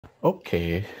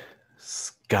Okay,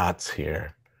 Scott's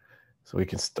here, so we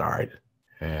can start.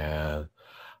 And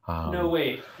No,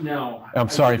 wait, no. I'm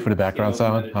sorry for the background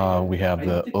sound. We have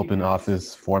the open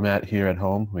office format here at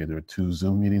home. There are two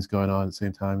Zoom meetings going on at the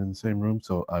same time in the same room,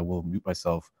 so I will mute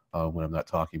myself when I'm not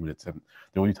talking. There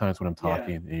will be times when I'm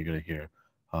talking and you're going to hear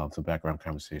some background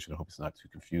conversation. I hope it's not too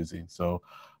confusing. So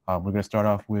we're going to start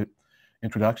off with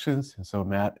introductions. And so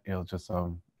Matt, you'll just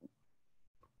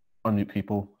unmute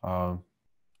people.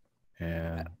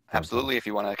 And absolutely, if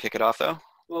you want to kick it off, though.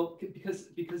 Well, because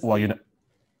well, you're not.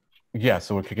 Yeah,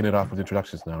 so we're kicking it off with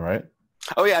introductions now, right?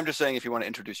 Oh yeah, I'm just saying if you want to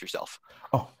introduce yourself.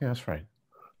 Oh yeah, that's right.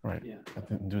 Right. Yeah. I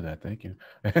didn't do that. Thank you.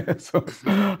 So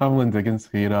I'm Lynn Dickens,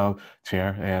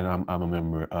 chair, and I'm a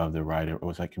member of the Rider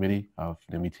Oversight Committee of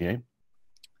the META.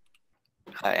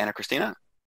 Anna Christina.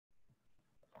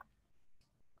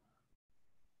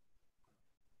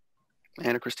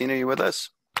 Anna Christina, are you with us?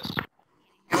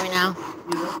 Hear me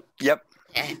now? Yep.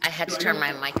 Okay, I had to turn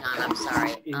my mic on. I'm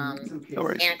sorry. No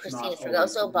worries. Anna Christina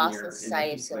Fregoso, Boston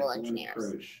Society of Civil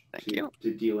Engineers. Thank you.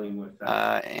 To dealing with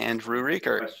that Andrew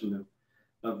Rieker. question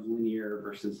of linear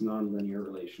versus nonlinear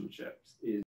relationships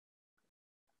is.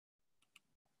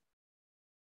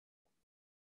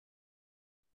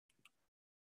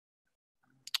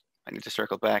 I need to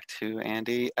circle back to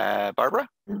Andy. Barbara?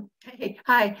 Hey,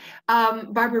 hi.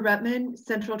 Barbara Rutman,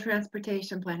 Central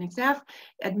Transportation Planning Staff,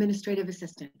 Administrative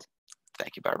Assistant.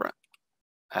 Thank you, Barbara.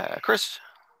 Chris?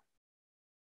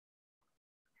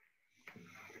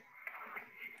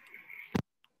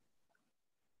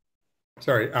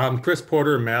 Sorry, Chris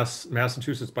Porter,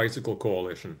 Massachusetts Bicycle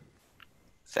Coalition.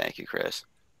 Thank you, Chris.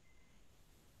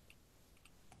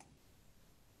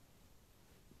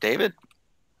 David?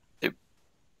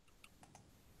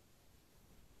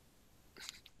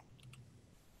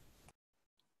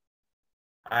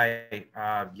 Hi,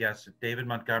 yes, David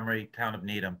Montgomery, Town of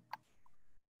Needham.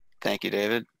 Thank you,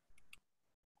 David.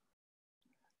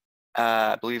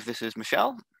 I believe this is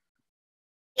Michelle.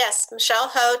 Yes, Michelle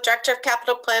Ho, Director of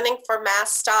Capital Planning for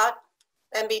MassDOT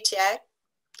MBTA.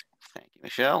 Thank you,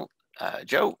 Michelle.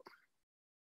 Joe.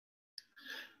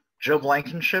 Joe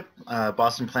Blankenship,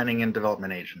 Boston Planning and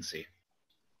Development Agency.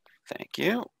 Thank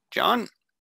you. John.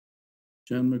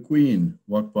 John McQueen,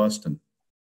 Walk Boston.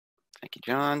 Thank you,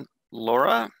 John.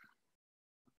 Laura.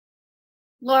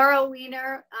 Laura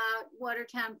Weiner,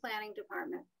 Watertown Planning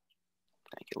Department.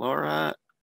 Thank you, Laura.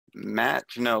 Matt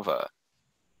Genova.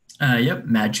 Yep,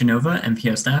 Matt Genova,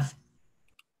 MPO staff.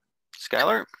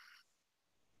 Skylar.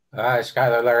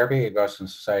 Skylar Larrabee, Boston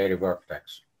Society of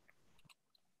Architects.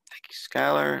 Thank you,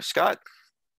 Skylar. Scott.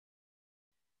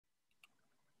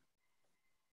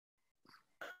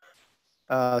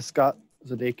 Scott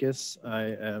Zadakis.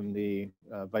 I am the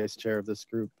vice chair of this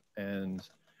group and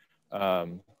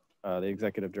the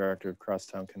executive director of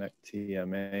Crosstown Connect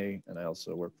TMA, and I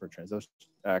also work for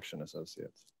Transaction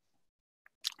Associates.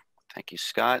 Thank you,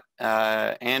 Scott.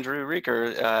 Andrew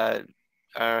Rieker,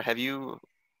 have you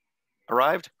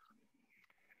arrived?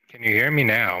 Can you hear me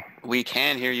now? We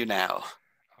can hear you now.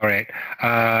 All right.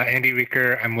 Andy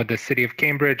Rieker, I'm with the City of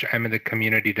Cambridge. I'm in the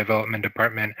Community Development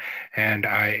Department, and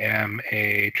I am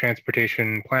a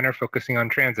transportation planner focusing on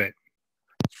transit.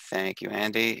 Thank you,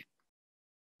 Andy.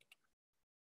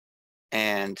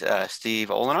 And Steve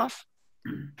Olenoff?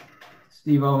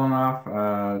 Steve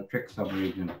Olenoff, Trick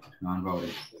Subregion,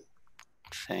 non-voting.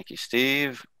 Thank you,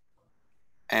 Steve.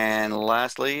 And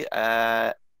lastly,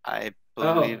 I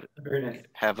believe very nice.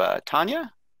 Have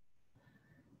Tanya?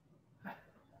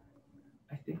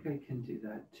 I think I can do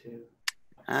that too.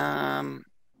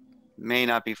 May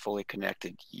not be fully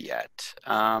connected yet,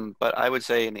 but I would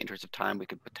say in the interest of time, we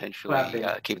could potentially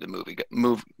keep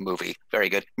the very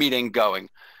good, meeting going.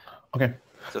 Okay.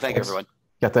 So thank you, everyone.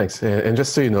 Yeah, thanks. And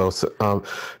just so you know,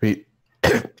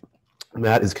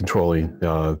 Matt is controlling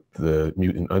the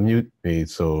mute and unmute,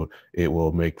 so it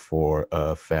will make for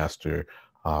a faster,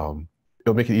 it'll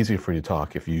make it easier for you to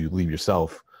talk if you leave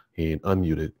yourself and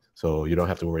unmute it, so you don't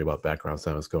have to worry about background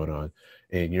sounds going on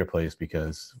in your place,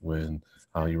 because when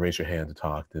you raise your hand to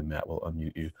talk, then Matt will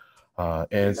unmute you.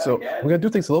 And so we're going to do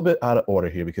things a little bit out of order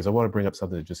here, because I want to bring up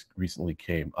something that just recently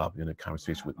came up in a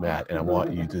conversation with Matt, and I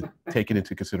want you to take it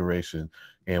into consideration,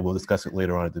 and we'll discuss it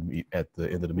later on at the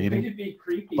end of the meeting.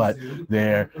 But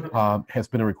there has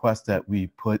been a request that we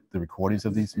put the recordings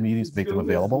of these meetings, make them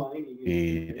available,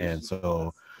 and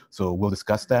so we'll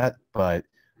discuss that. But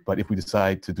if we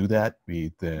decide to do that,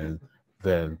 then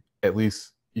at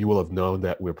least you will have known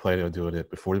that we're planning on doing it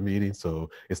before the meeting. So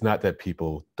it's not that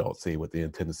people don't say what they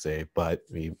intend to say, but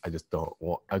I just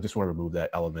want to remove that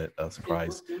element of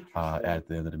surprise at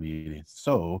the end of the meeting.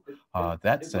 So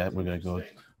that said, we're going to go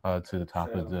to the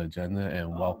top of the agenda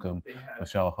and welcome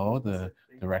Michelle Ho, the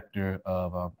Director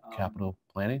of Capital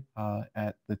Planning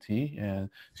at the T, and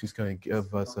she's going to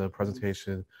give us a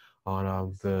presentation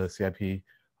on the CIP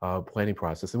planning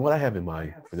process. And what I have in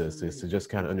mind for this is to just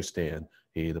kind of understand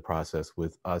the process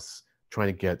with us trying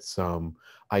to get some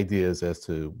ideas as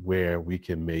to where we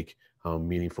can make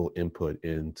meaningful input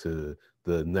into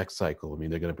the next cycle. I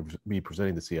mean, they're going to be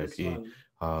presenting the CIP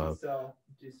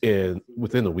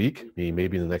within a week,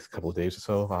 maybe in the next couple of days or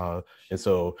so. And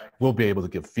so we'll be able to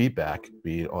give feedback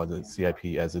on the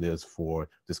CIP as it is for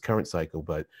this current cycle.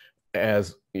 But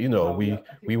as you know,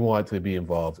 we want to be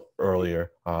involved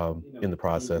earlier in the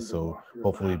process. So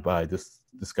hopefully by this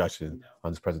discussion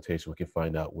on this presentation, we can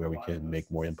find out where we can make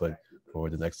more input for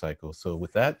the next cycle. So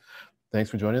with that, thanks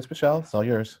for joining us, Michelle. It's all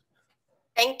yours.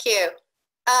 Thank you.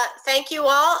 Thank you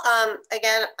all.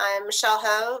 Again, I'm Michelle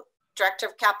Ho, Director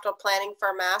of Capital Planning for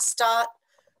MassDOT,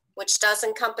 which does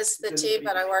encompass the T,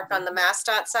 but I work on the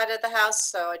MassDOT side of the house.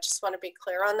 So I just want to be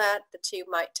clear on that. The T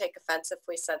might take offense if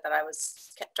we said that I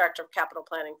was Director of Capital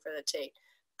Planning for the T.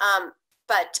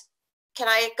 But can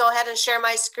I go ahead and share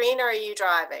my screen, or are you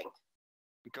driving?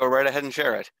 Go right ahead and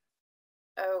share it.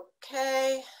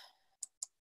 Okay.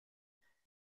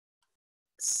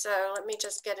 So let me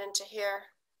just get into here.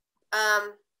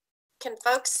 Can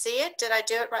folks see it? Did I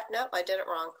do it right? No, I did it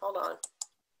wrong. Hold on.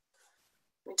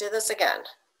 Let me do this again.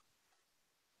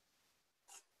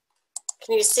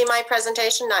 Can you see my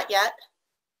presentation? Not yet.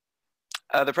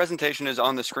 The presentation is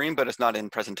on the screen, but it's not in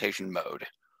presentation mode.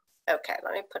 Okay,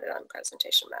 let me put it on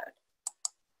presentation mode.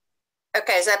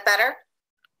 Okay, is that better?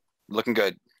 Looking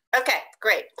good. Okay,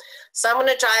 great. So I'm going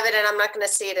to drive it, and I'm not going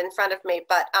to see it in front of me,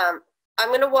 but I'm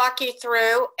going to walk you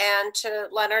through, and to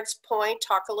Leonard's point,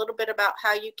 talk a little bit about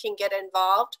how you can get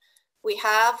involved. We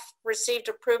have received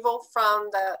approval from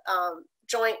the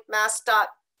joint MassDOT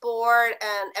board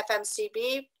and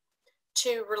FMCB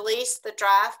to release the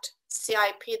draft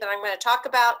CIP that I'm going to talk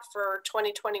about for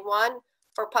 2021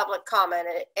 for public comment,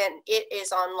 and it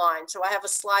is online. So I have a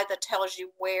slide that tells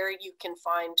you where you can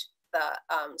find the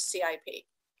CIP.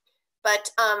 But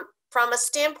from a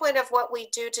standpoint of what we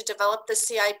do to develop the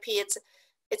CIP,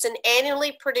 it's an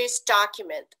annually produced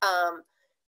document.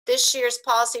 This year's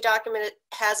policy document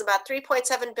has about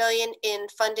 $3.7 billion in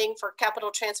funding for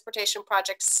capital transportation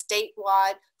projects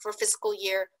statewide for fiscal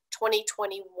year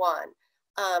 2021.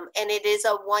 And it is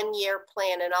a one-year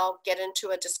plan, and I'll get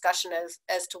into a discussion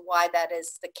as to why that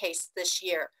is the case this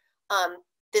year.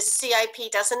 This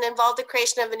CIP doesn't involve the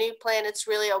creation of a new plan. It's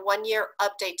really a one-year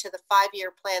update to the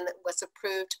 5-year plan that was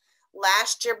approved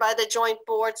last year by the joint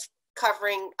boards,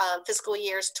 covering fiscal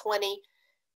years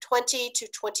 2020 to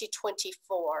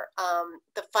 2024.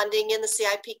 The funding in the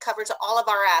CIP covers all of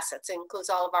our assets. It includes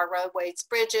all of our roadways,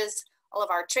 bridges, all of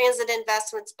our transit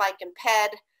investments, bike and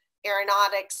ped,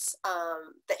 aeronautics,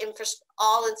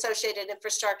 all associated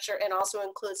infrastructure, and also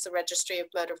includes the registry of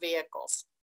motor vehicles.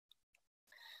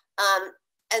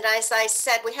 And as I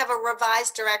said, we have a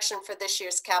revised direction for this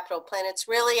year's capital plan. It's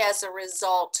really as a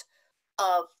result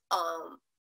of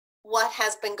what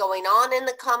has been going on in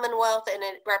the Commonwealth, and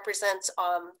it represents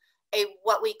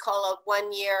what we call a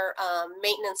one-year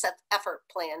maintenance effort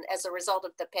plan as a result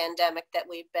of the pandemic that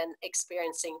we've been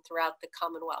experiencing throughout the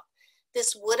Commonwealth.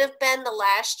 This would have been the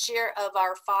last year of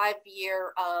our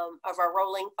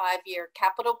rolling 5-year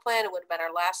capital plan. It would have been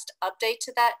our last update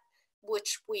to that,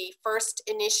 which we first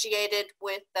initiated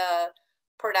with the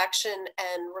production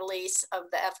and release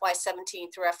of the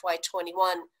FY17 through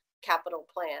FY21 capital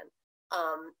plan.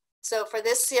 So for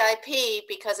this CIP,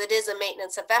 because it is a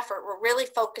maintenance of effort, we're really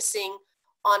focusing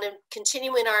on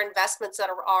continuing our investments that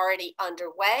are already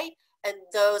underway and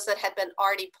those that had been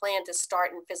already planned to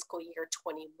start in fiscal year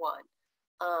 21.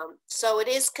 So it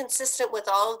is consistent with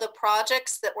all of the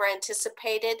projects that were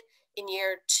anticipated in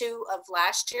year 2 of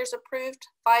last year's approved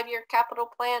 5-year capital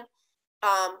plan,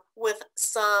 with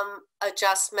some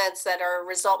adjustments that are a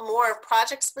result more of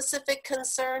project-specific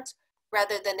concerns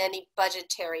rather than any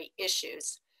budgetary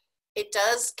issues. It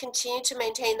does continue to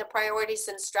maintain the priorities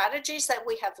and strategies that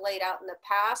we have laid out in the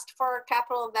past for our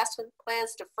capital investment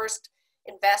plans, to first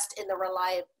invest in the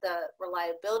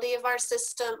reliability of our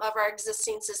system, of our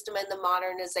existing system, and the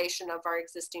modernization of our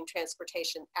existing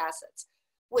transportation assets,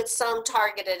 with some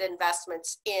targeted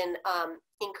investments in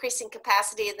increasing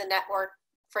capacity of the network,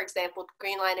 for example,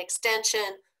 Green Line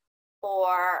extension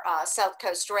or South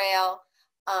Coast Rail,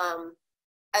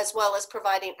 as well as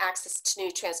providing access to new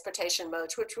transportation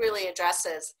modes, which really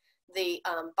addresses the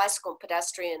bicycle and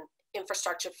pedestrian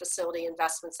infrastructure facility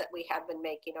investments that we have been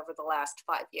making over the last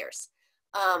 5 years.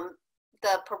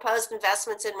 The proposed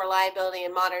investments in reliability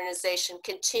and modernization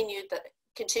continue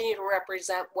continue to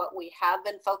represent what we have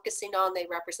been focusing on. They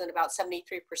represent about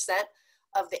 73%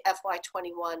 of the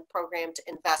FY21 programmed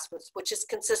investments, which is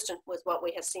consistent with what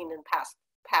we have seen in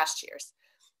past years.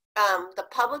 The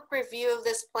public review of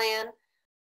this plan,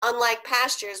 unlike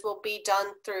past years, will be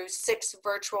done through 6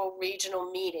 virtual regional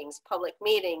meetings, public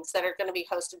meetings that are going to be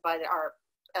hosted by our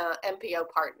MPO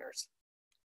partners.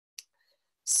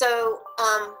 So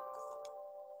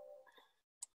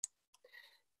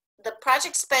the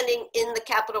project spending in the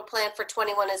capital plan for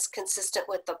 21 is consistent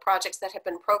with the projects that have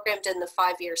been programmed in the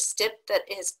 5-year STIP that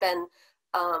has been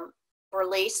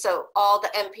released. So all the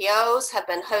MPOs have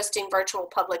been hosting virtual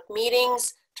public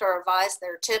meetings to revise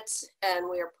their TIPs, and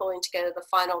we are pulling together the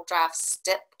final draft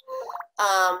STIP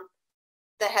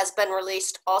that has been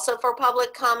released also for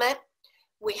public comment.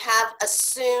 We have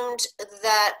assumed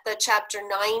that the Chapter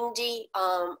 90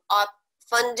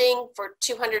 funding for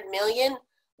 $200 million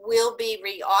will be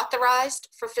reauthorized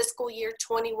for fiscal year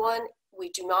 21. We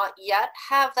do not yet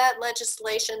have that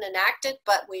legislation enacted,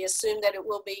 but we assume that it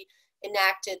will be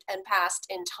enacted and passed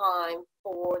in time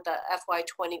for the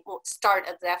start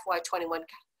of the FY21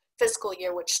 fiscal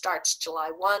year, which starts July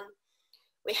 1.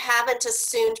 We haven't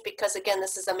assumed, because again,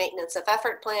 this is a maintenance of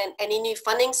effort plan, any new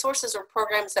funding sources or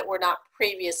programs that were not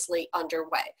previously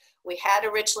underway. We had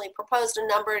originally proposed a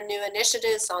number of new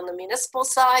initiatives on the municipal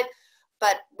side,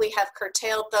 but we have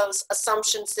curtailed those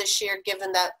assumptions this year,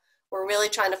 given that we're really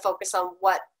trying to focus on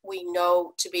what we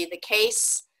know to be the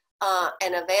case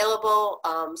and available.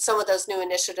 Some of those new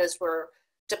initiatives were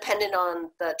dependent on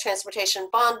the transportation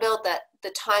bond bill, that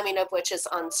the timing of which is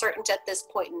uncertain at this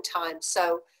point in time.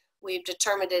 So we've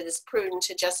determined it is prudent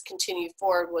to just continue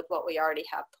forward with what we already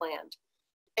have planned.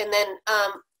 And then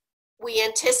we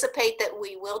anticipate that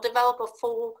we will develop a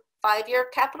full 5-year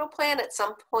capital plan at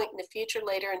some point in the future,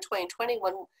 later in 2020,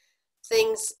 when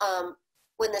things,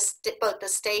 when both the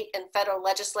state and federal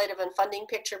legislative and funding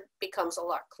picture becomes a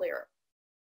lot clearer.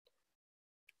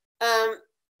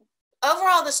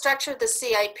 Overall, the structure of the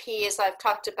CIP, as I've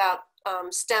talked about,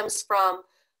 stems from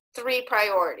 3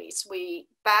 priorities. We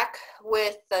back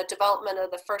with the development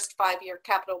of the first 5-year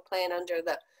capital plan under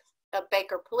the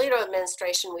Baker-Polito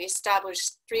administration. We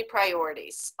established 3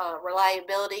 priorities: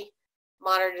 reliability,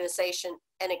 modernization,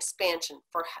 and expansion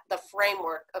for the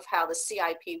framework of how the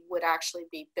CIP would actually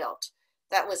be built.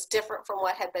 That was different from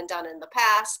what had been done in the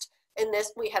past. In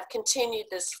this, we have continued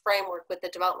this framework with the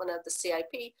development of the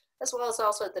CIP, as well as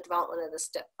also the development of the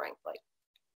STIP, frankly.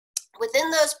 Within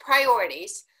those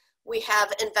priorities, we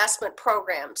have investment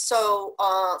programs. So,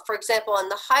 for example, on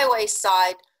the highway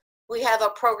side, we have a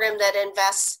program that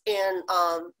invests in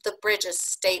the bridges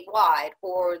statewide,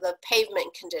 or the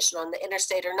pavement condition on the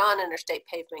interstate or non-interstate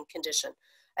pavement condition.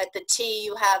 At the T,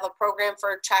 you have a program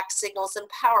for track signals and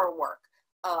power work,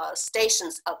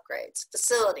 stations upgrades,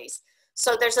 facilities.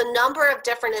 So there's a number of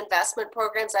different investment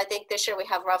programs. I think this year we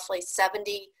have roughly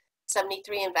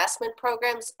 73 investment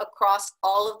programs across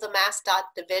all of the MassDOT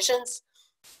divisions.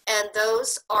 And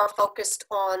those are focused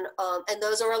on, and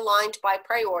those are aligned by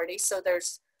priority. So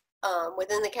there's,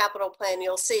 within the capital plan,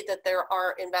 you'll see that there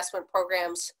are investment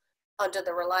programs under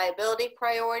the reliability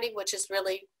priority, which is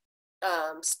really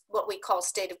what we call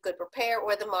state of good repair,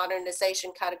 or the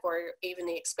modernization category, or even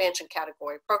the expansion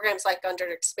category. Programs like under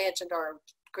expansion are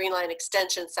Green Line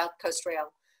Extension, South Coast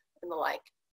Rail, and the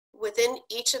like. Within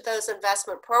each of those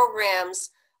investment programs,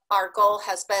 our goal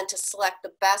has been to select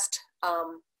the best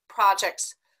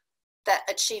projects that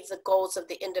achieve the goals of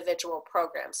the individual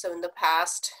program. So in the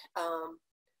past,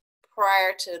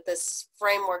 prior to this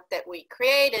framework that we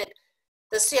created,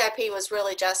 the CIP was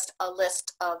really just a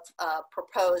list of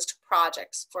proposed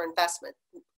projects for investment.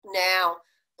 Now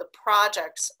the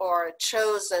projects are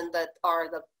chosen that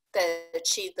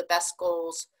achieve the best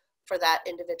goals for that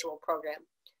individual program.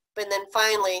 But then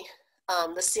finally,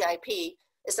 the CIP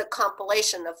is a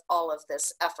compilation of all of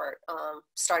this effort,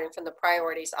 starting from the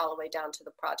priorities all the way down to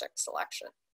the project selection.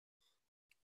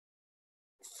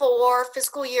 For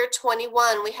fiscal year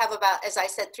 21, we have about, as I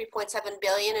said, $3.7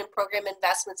 billion in program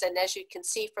investments. And as you can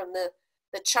see from the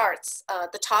charts,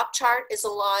 the top chart is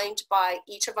aligned by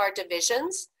each of our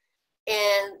divisions.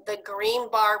 And the green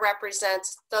bar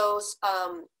represents those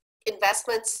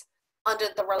investments under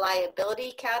the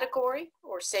reliability category,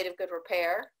 or state of good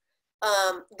repair.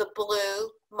 The blue,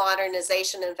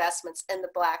 modernization investments, and the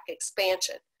black,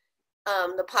 expansion.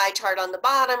 The pie chart on the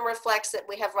bottom reflects that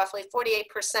we have roughly 48%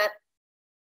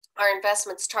 our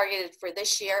investments targeted for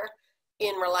this year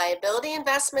in reliability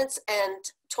investments and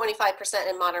 25%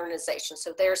 in modernization.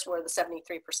 So there's where the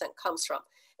 73% comes from.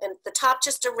 And the top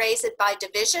just arrays it by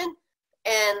division,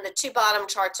 and the 2 bottom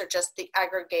charts are just the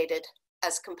aggregated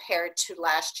as compared to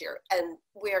last year. And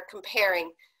we are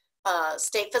comparing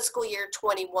state fiscal year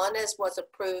 21 as was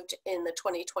approved in the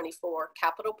 2024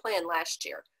 capital plan last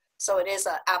year. So it is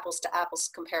an apples to apples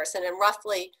comparison. And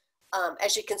roughly,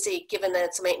 as you can see, given that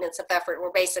it's maintenance of effort,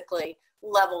 we're basically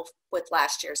level with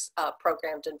last year's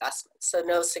programmed investments. So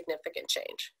no significant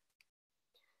change.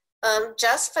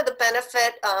 Just for the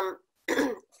benefit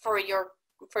for your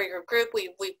group,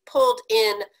 we pulled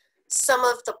in some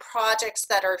of the projects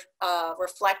that are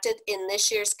reflected in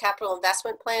this year's capital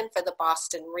investment plan for the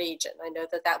Boston region. I know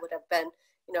that that would have been,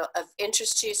 you know, of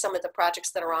interest to you. Some of the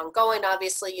projects that are ongoing,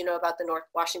 obviously, you know about the North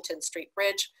Washington Street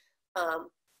Bridge,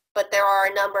 but there are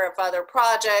a number of other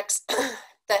projects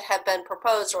that have been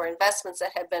proposed or investments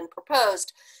that have been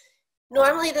proposed.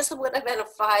 Normally this would have been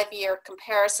a 5-year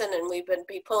comparison and we would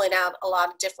be pulling out a lot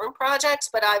of different projects,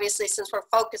 but obviously since we're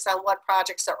focused on what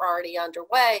projects are already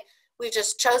underway, we've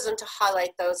just chosen to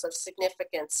highlight those of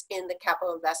significance in the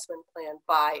capital investment plan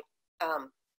by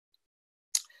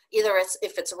either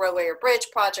if it's a roadway or bridge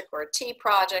project or a T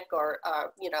project or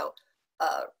you know,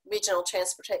 regional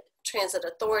transit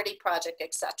authority project,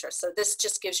 etc. So this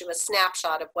just gives you a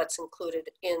snapshot of what's included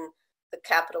in the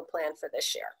capital plan for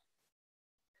this year.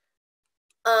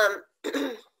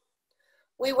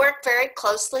 We work very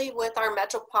closely with our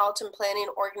Metropolitan Planning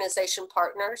Organization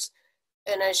partners.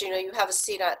 And as you know, you have a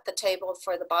seat at the table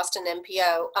for the Boston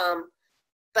MPO.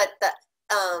 But the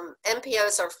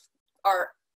MPOs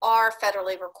are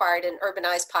federally required in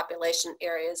urbanized population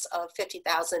areas of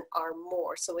 50,000 or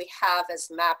more. So we have,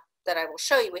 as a map that I will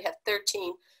show you, we have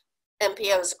 13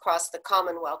 MPOs across the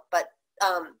Commonwealth. But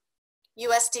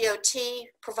USDOT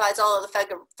provides all of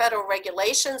the federal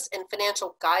regulations and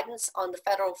financial guidance on the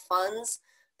federal funds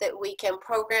that we can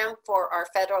program for our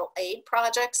federal aid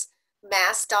projects.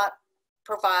 MassDOT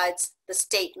provides the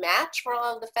state match for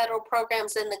all of the federal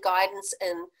programs in the guidance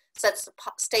and sets the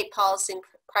state policy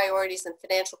priorities and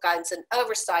financial guidance and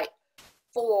oversight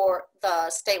for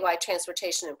the statewide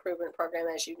transportation improvement program,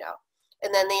 as you know.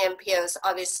 And then the MPOs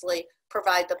obviously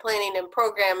provide the planning and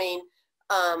programming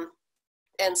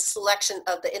and selection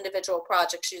of the individual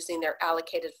projects using their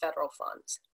allocated federal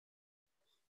funds.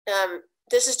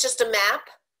 This is just a map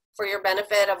for your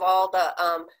benefit of all the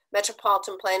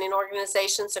metropolitan planning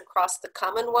organizations across the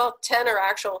Commonwealth. 10 are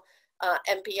actual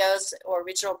MPOs or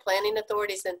regional planning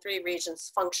authorities, and 3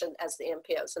 regions function as the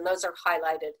MPOs, and those are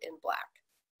highlighted in black.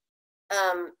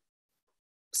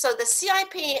 So the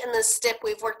CIP and the STIP,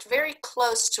 we've worked very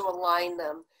close to align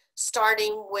them,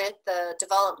 starting with the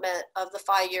development of the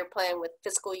 5-year plan with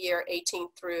fiscal year 18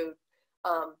 through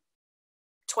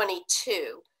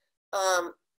 22.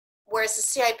 Whereas the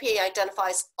CIP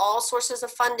identifies all sources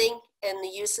of funding and the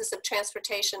uses of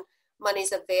transportation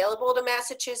monies available to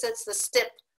Massachusetts, the STIP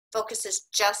focuses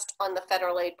just on the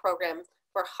federal aid program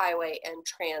for highway and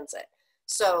transit.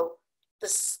 So the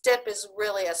STIP is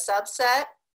really a subset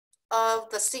of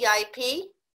the CIP.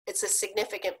 It's a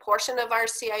significant portion of our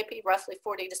CIP, roughly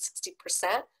 40 to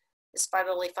 60% is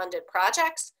federally funded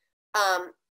projects,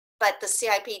 but the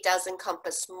CIP does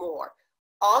encompass more.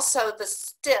 Also, the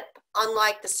STIP,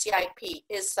 unlike the CIP,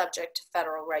 is subject to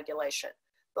federal regulation.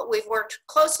 But we've worked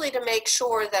closely to make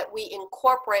sure that we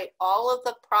incorporate all of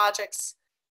the projects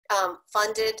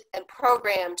funded and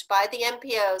programmed by the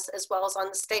MPOs, as well as on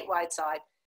the statewide side,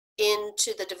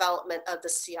 into the development of the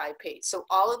CIP. So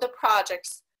all of the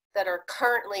projects that are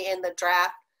currently in the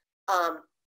draft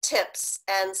TIPs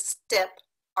and STIP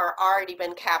are already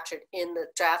been captured in the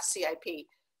draft CIP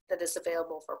that is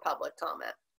available for public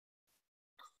comment.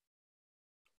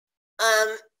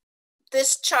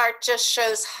 This chart just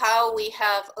shows how we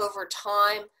have over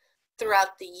time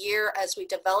throughout the year as we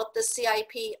develop the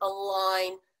CIP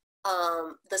align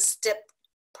the STIP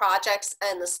projects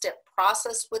and the STIP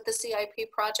process with the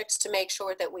CIP projects to make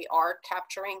sure that we are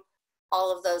capturing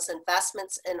all of those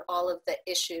investments and all of the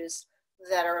issues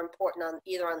that are important on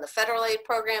either on the federal aid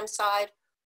program side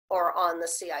or on the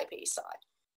CIP side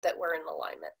that we're in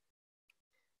alignment.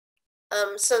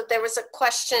 So there was a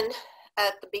question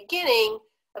at the beginning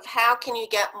of how can you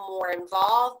get more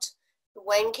involved?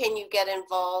 When can you get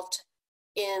involved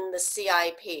in the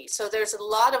CIP? So there's a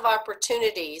lot of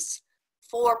opportunities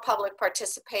for public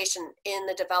participation in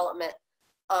the development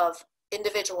of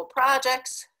individual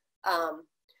projects,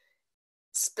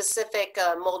 specific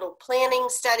modal planning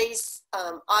studies.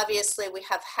 Obviously, we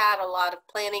have had a lot of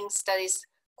planning studies,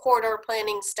 corridor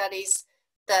planning studies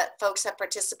that folks have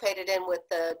participated in with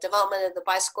the development of the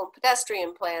bicycle and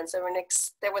pedestrian plans.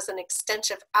 There was an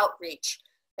extensive outreach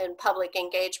and public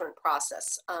engagement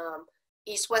process.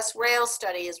 East-West Rail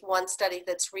study is one study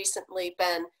that's recently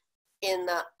been in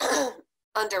the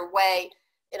underway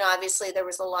And obviously there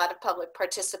was a lot of public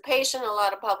participation, a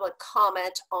lot of public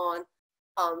comment on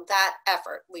that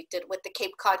effort. We did with the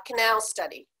Cape Cod Canal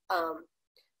study.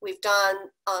 We've done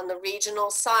on the regional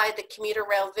side, the commuter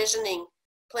rail visioning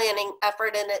planning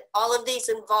effort, and all of these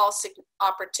involve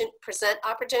present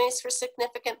opportunities for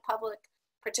significant public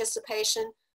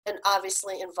participation, and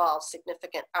obviously involve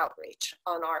significant outreach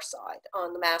on our side,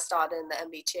 on the MassDOT and the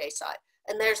MBTA side.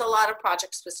 And there's a lot of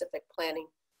project-specific planning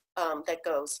that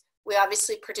goes. We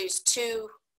obviously produced 2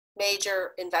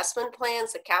 major investment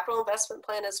plans, the capital investment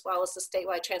plan, as well as the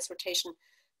statewide transportation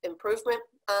improvement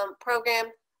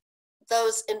program.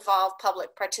 Those involve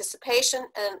public participation,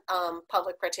 and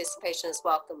public participation is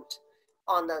welcomed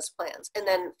on those plans. And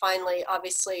then finally,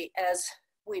 obviously, as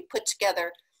we put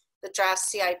together the draft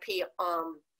CIP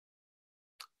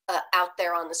out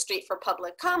there on the street for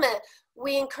public comment,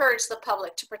 we encourage the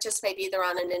public to participate either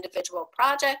on an individual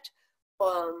project,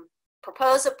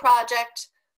 propose a project,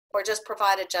 or just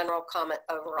provide a general comment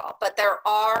overall. But there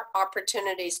are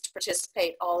opportunities to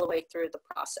participate all the way through the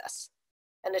process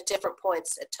and at different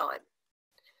points in time.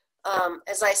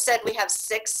 As I said, we have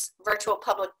 6 virtual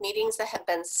public meetings that have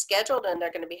been scheduled, and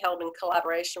they're going to be held in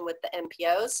collaboration with the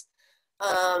MPOs.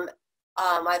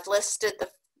 I've listed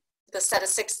the set of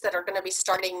 6 that are going to be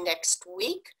starting next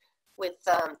week, with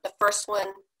the first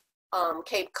one,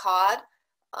 Cape Cod.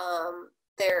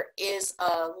 There is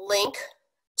a link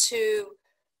to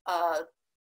the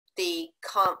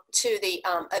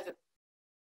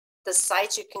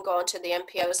sites. You can go into the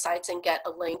MPO sites and get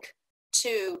a link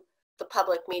to the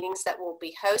public meetings that will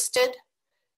be hosted,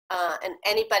 and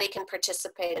anybody can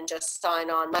participate and just sign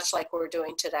on, much like we're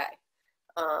doing today.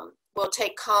 We'll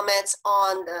take comments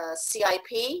on the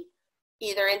CIP,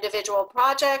 either individual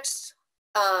projects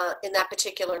in that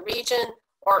particular region,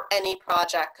 or any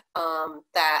project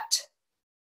that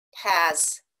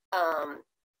has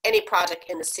any project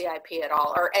in the CIP at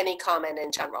all, or any comment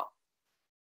in general.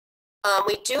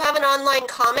 We do have an online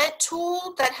comment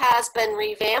tool that has been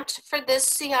revamped for this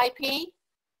CIP,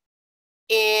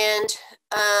 and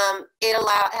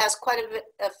it has quite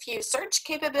a few search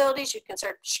capabilities. You can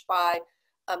search by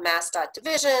a MassDOT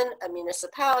division, a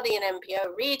municipality, an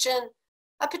MPO region,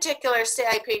 a particular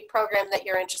CIP program that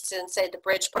you're interested in, say the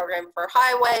bridge program for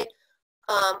highway.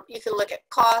 You can look at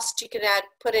cost. You can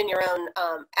put in your own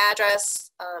address.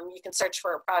 You can search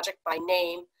for a project by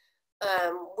name.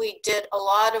 We did a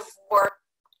lot of work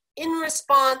in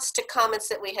response to comments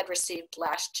that we had received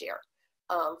last year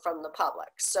from the public.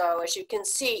 So as you can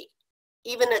see,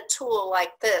 even a tool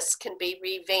like this can be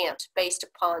revamped based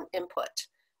upon input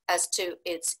as to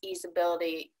its ease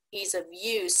of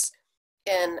use,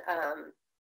 and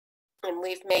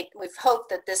we've hoped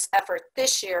that this effort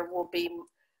this year will be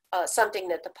something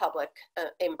that the public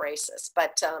embraces.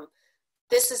 But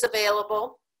this is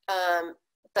available.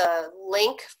 The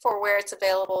link for where it's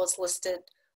available is listed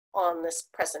on this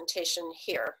presentation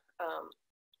here.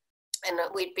 And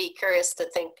we'd be curious to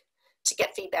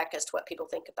get feedback as to what people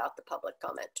think about the public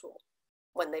comment tool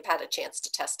when they've had a chance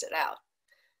to test it out.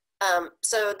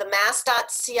 So the MassDOT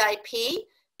CIP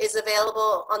is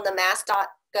available on the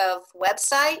mass.gov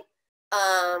website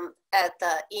at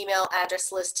the email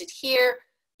address listed here.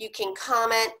 You can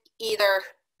comment either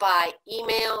by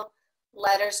email,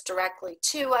 letters directly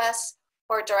to us,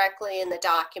 or directly in the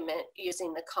document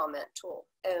using the comment tool.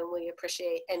 And we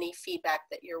appreciate any feedback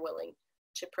that you're willing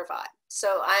to provide.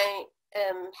 So I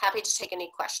am happy to take any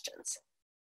questions.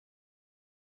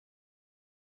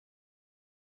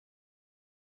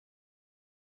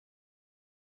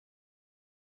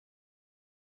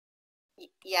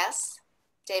 Yes,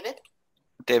 David?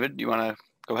 David, you want to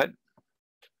go ahead?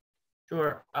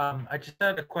 Sure. I just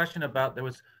had a question about, there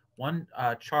was one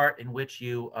chart in which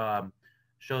you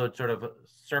showed sort of a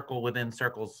circle within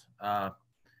circles,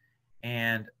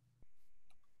 and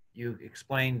you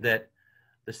explained that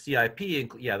the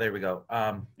CIP, yeah, there we go,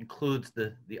 includes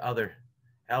the other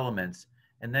elements.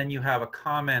 And then you have a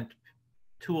comment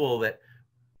tool that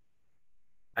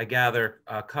I gather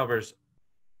covers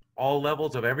all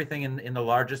levels of everything in the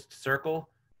largest circle?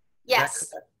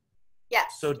 Yes.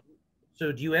 Yes.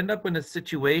 So do you end up in a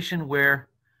situation where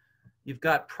you've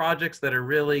got projects that are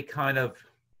really kind of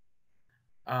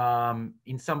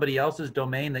in somebody else's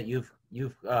domain that you've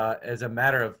as a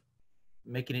matter of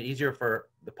making it easier for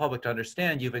the public to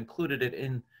understand, you've included it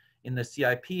in the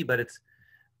CIP, but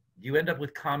you end up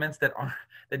with comments that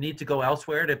need to go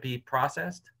elsewhere to be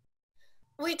processed?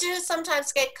 We do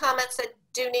sometimes get comments that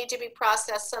do need to be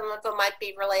processed. Some of them might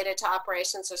be related to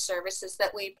operations or services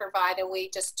that we provide, and we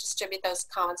just distribute those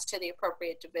comments to the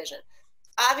appropriate division.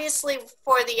 Obviously,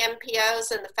 for the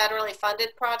MPOs and the federally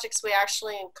funded projects, we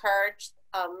actually encourage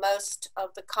most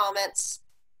of the comments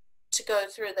to go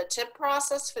through the tip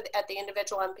process at the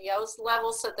individual MPOs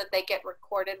level so that they get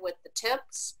recorded with the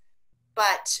tips.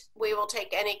 But we will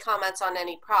take any comments on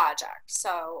any project.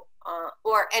 So,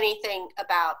 or anything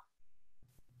about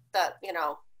the, you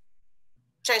know,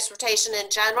 transportation in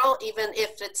general, even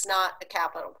if it's not a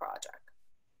capital project.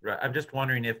 Right. I'm just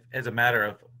wondering if, as a matter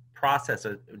of process,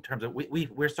 in terms of,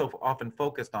 we're so often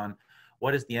focused on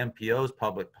what is the MPO's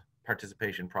public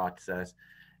participation process,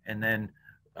 and then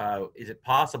is it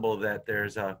possible that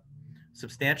there's a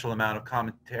substantial amount of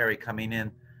commentary coming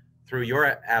in through your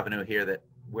avenue here that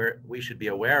we should be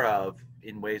aware of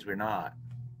in ways we're not?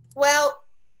 Well,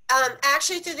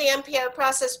 actually through the MPO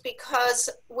process, because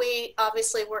we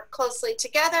obviously work closely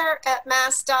together at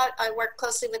MassDOT, I work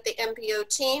closely with the MPO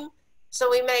team. So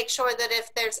we make sure that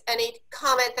if there's any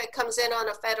comment that comes in on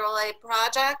a federal aid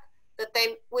project, that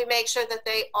we make sure that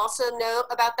they also know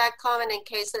about that comment in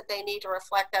case that they need to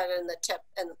reflect that in the tip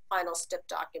and the final STIP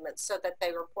documents, so that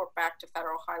they report back to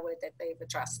Federal Highway that they've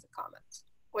addressed the comments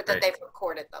or that they've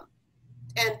recorded them,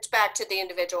 and back to the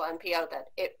individual MPO that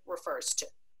it refers to.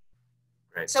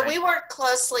 Right. So we work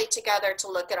closely together to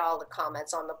look at all the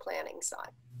comments on the planning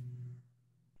side.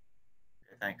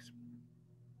 Okay, thanks.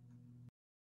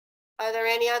 Are there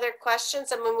any other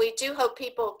questions? I mean, we do hope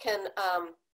people can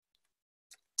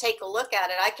take a look at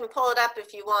it. I can pull it up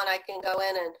if you want. I can go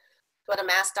in and go to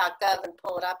mass.gov and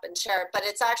pull it up and share it. But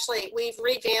it's actually, we've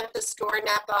revamped the story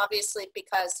map, obviously,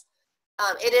 because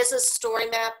it is a story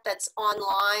map that's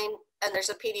online, and there's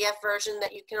a PDF version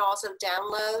that you can also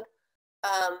download.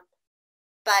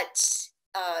 But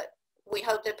we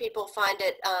hope that people find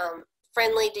it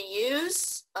friendly to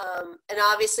use, and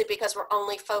obviously because we're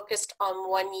only focused on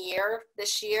 1 year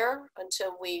this year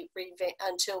until we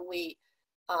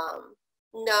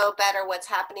know better what's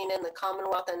happening in the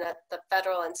Commonwealth and at the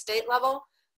federal and state level,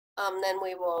 then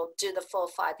we will do the full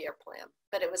 5-year plan.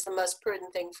 But it was the most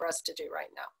prudent thing for us to do right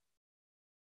now.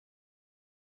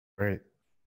 Great.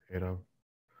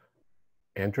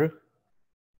 Andrew?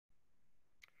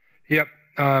 Yep.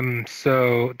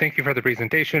 So thank you for the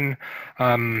presentation.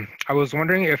 I was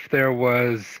wondering if there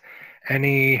was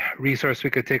any resource we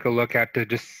could take a look at to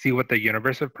just see what the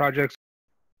universe of projects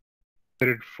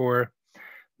for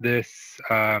this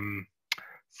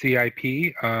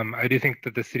CIP. I do think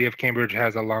that the city of Cambridge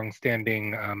has a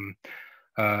long-standing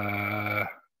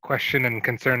question and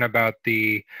concern about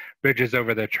the bridges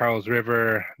over the Charles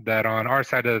River that on our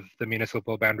side of the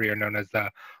municipal boundary are known as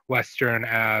the Western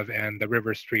Ave and the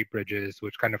River Street bridges,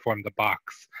 which kind of form the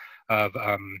box of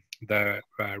the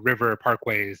river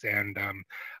parkways and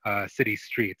city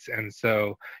streets. And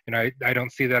so, you know, I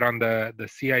don't see that on the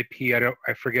CIP.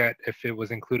 I forget if it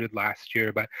was included last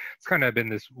year, but it's kind of been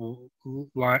this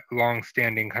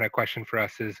long-standing kind of question for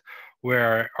us is,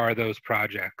 where are those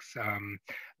projects?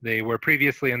 They were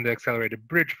previously in the accelerated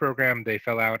bridge program. They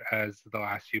fell out as the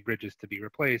last few bridges to be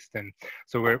replaced. And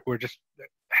so we're just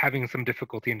having some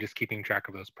difficulty in just keeping track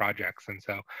of those projects. And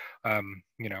so,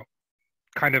 you know,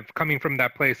 kind of coming from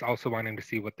that place, also wanting to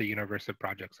see what the universe of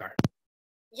projects are.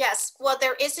 Yes, well,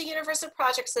 there is a universe of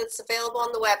projects that's available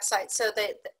on the website. So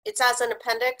that it's as an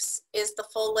appendix is the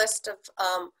full list of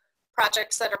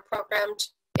projects that are programmed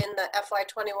in the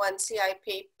FY21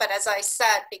 CIP. But as I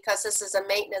said, because this is a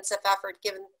maintenance effort,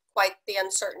 given quite the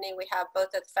uncertainty we have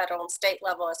both at the federal and state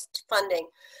level as to funding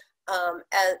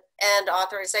and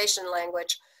authorization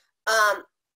language,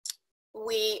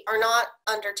 we are not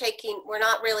undertaking, we're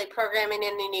not really programming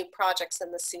any new projects in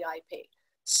the CIP.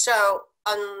 So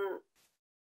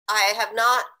I have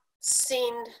not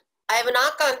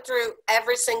gone through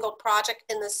every single project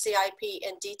in the CIP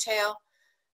in detail.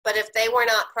 But if they were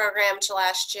not programmed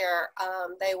last year,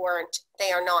 they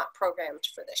are not programmed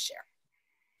for this year,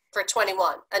 for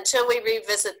 21, until we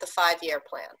revisit the 5-year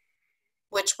plan,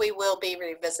 which we will be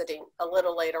revisiting a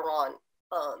little later on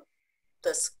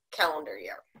this calendar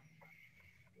year.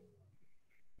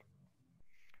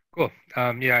 Cool.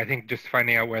 Yeah, I think just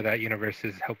finding out where that universe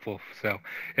is helpful. So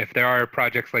if there are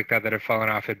projects like that that have fallen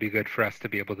off, it'd be good for us to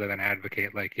be able to then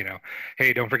advocate, like, you know,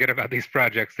 hey, don't forget about these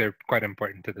projects. They're quite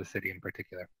important to the city in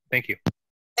particular. Thank you.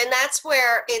 And that's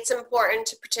where it's important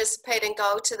to participate and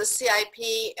go to the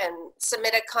CIP and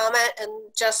submit a comment, and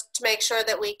just to make sure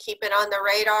that we keep it on the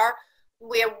radar.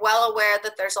 We are well aware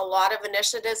that there's a lot of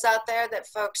initiatives out there that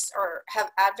folks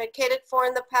have advocated for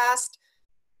in the past.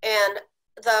 And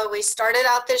though we started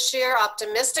out this year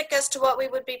optimistic as to what we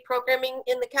would be programming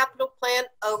in the capital plan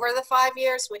over the 5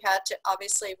 years, we had to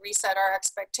obviously reset our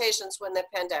expectations when the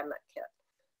pandemic hit.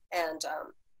 And,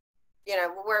 you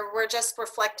know, we're just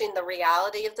reflecting the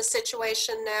reality of the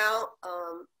situation now.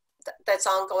 that's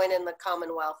ongoing in the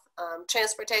Commonwealth.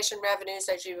 Transportation revenues,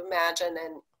 as you imagine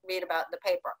and read about in the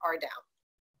paper, are down.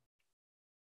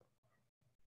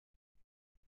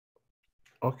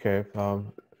 Okay.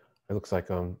 It looks like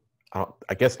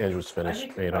I guess Andrew's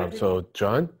finished. So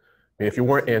John, if you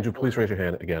weren't Andrew, please raise your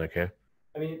hand again. Okay.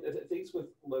 I mean, things with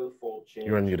low fold change.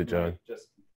 You're unmuted, John. Just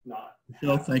not.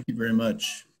 Phil, thank you very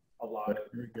much. A lot of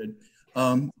very good.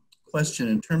 Question: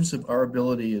 in terms of our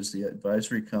ability as the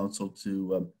advisory council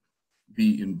to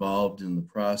be involved in the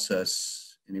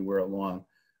process anywhere along,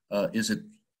 is it,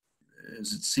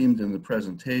 as it seemed in the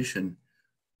presentation,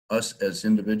 us as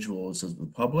individuals, as the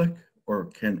public,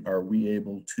 or are we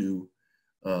able to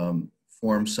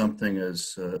form something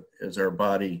as our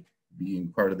body being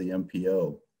part of the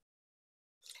MPO?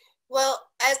 Well,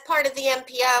 as part of the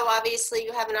MPO, obviously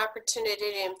you have an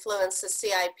opportunity to influence the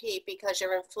CIP because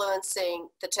you're influencing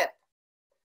the TIP,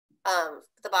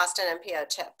 the Boston MPO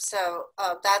TIP. So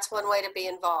that's one way to be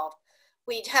involved.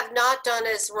 We have not done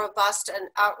as robust an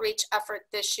outreach effort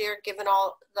this year, given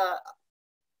all the,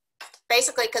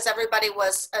 basically because everybody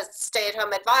was a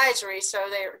stay-at-home advisory, so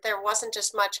there wasn't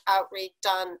as much outreach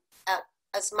done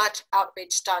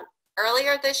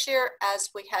earlier this year as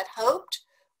we had hoped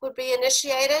would be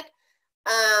initiated.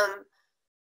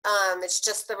 It's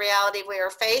just the reality we are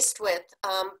faced with,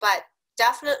 but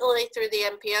definitely through the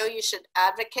MPO, you should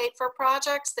advocate for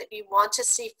projects that you want to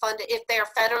see funded. If they are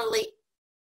federally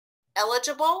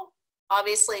eligible,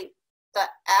 obviously the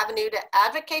avenue to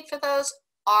advocate for those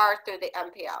are through the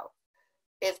MPO.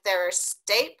 If they're a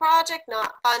state project,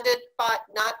 not funded, but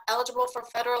not eligible for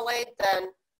federal aid, then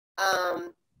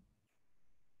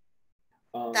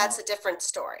that's a different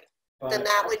story. Then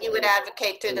you would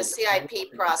advocate through the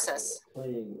CIP process.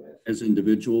 As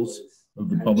individuals of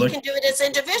the public? You can do it as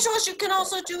individuals. You can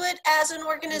also do it as an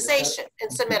organization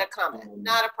and submit a comment.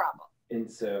 Not a problem.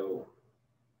 And so,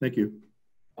 thank you.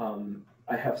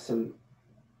 I have some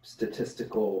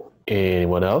statistical.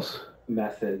 Anyone else?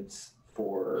 Methods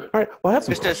for. All right. Well, I have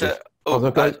some questions.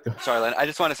 Sorry, Len. I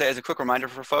just want to say as a quick reminder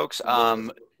for folks,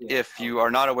 if you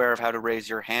are not aware of how to raise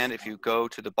your hand, if you go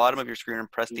to the bottom of your screen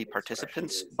and press the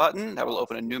participants button, that will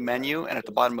open a new menu. And at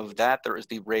the bottom of that, there is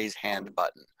the raise hand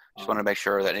button. Just want to make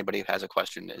sure that anybody who has a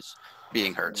question is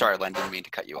being heard. Sorry, Len, didn't mean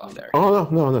to cut you off there. Oh,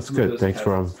 no, that's good. Thanks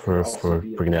for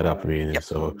bringing that up. I mean, yep.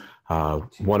 So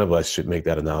one of us should make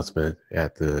that announcement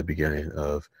at the beginning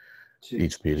of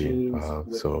each meeting.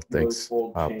 So thanks.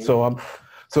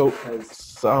 So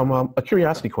a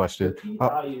curiosity question.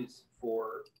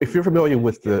 If you're familiar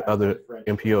with the other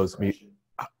MPOs,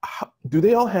 do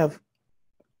they all have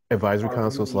advisory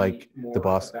councils like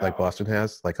Boston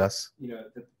has, like us?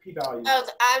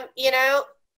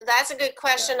 That's a good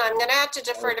question. I'm going to have to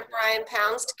defer to Brian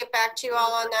Pounds to get back to you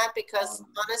all on that because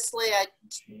honestly, I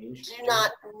do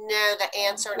not know the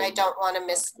answer and I don't want to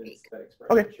misspeak.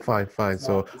 Okay, fine.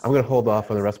 So I'm going to hold off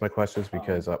on the rest of my questions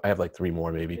because I have like 3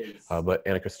 more maybe. But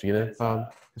Anna Christina,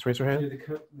 just raise your hand.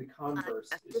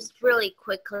 Just really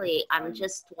quickly, I'm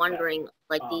just wondering,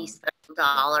 like these federal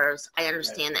dollars, I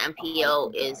understand the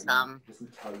MPO is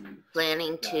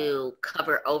planning to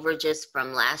cover overages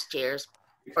from last year's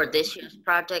for this year's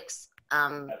projects,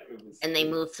 and they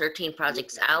moved 13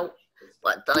 projects out.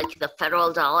 But like the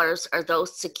federal dollars, are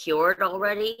those secured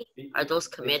already? Are those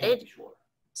committed?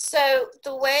 So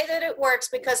the way that it works,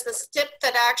 because the STIP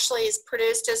that actually is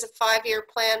produced is a 5-year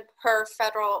plan per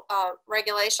federal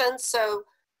regulations. So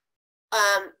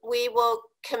we will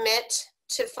commit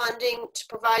to funding, to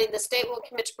providing, the state will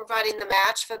commit to providing the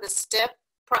match for the STIP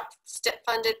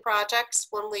funded projects.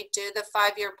 When we do the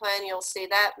 5-year plan, you'll see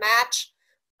that match.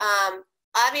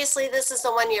 Obviously, this is a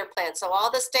 1-year plan. So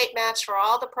all the state match for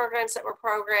all the programs that were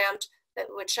programmed that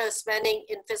would show spending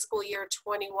in fiscal year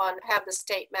 21 have the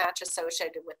state match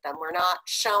associated with them. We're not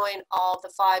showing all the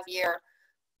 5-year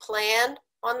plan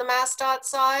on the MassDOT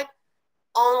side,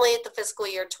 only the fiscal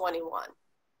year 21.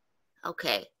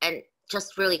 Okay, and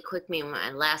just really quickly,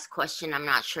 my last question, I'm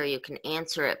not sure you can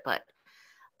answer it, but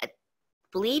I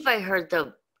believe I heard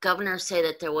the governor say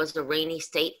that there was a rainy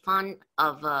state fund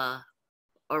of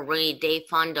or rainy day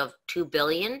fund of $2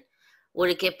 billion. Would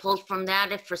it get pulled from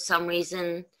that if for some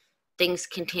reason things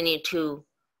continue to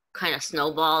kind of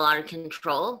snowball out of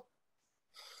control?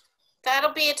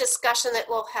 That'll be a discussion that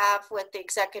we'll have with the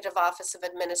Executive Office of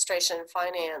Administration and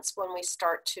Finance when we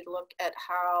start to look at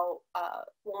how,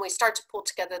 when we start to pull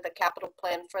together the capital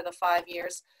plan for the 5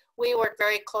 years. We work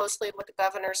very closely with the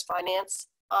Governor's Finance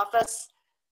Office.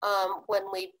 When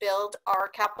we build our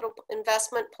capital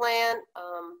investment plan,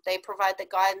 they provide the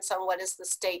guidance on what is the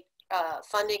state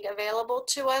funding available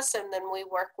to us, and then we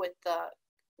work with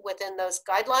within those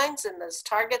guidelines and those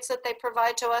targets that they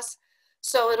provide to us.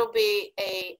 So it'll be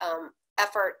a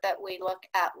effort that we look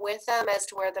at with them as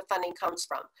to where the funding comes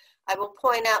from. I will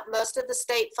point out most of the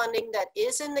state funding that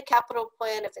is in the capital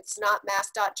plan, if it's not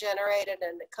MassDOT generated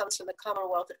and it comes from the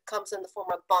Commonwealth, it comes in the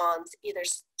form of bonds, either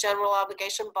general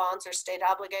obligation bonds or state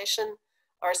obligation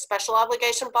or special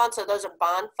obligation bonds. So those are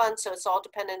bond funds. So it's all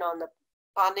dependent on the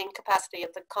bonding capacity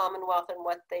of the Commonwealth and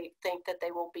what they think that they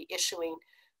will be issuing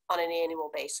on an annual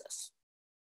basis.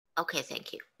 Okay,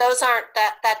 thank you. Those aren't,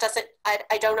 that doesn't,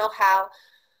 I don't know how,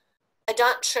 I'm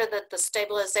not sure that the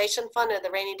stabilization fund or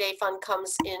the rainy day fund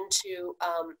comes into,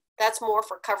 that's more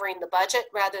for covering the budget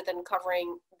rather than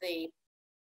covering the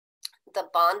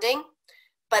bonding.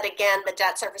 But again, the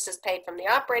debt service is paid from the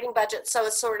operating budget, so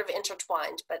it's sort of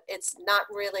intertwined, but it's not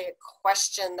really a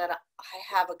question that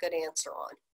I have a good answer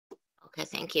on. Okay,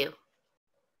 thank you.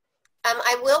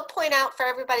 I will point out for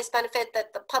everybody's benefit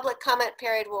that the public comment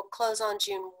period will close on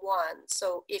June 1.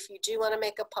 So if you do want to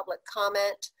make a public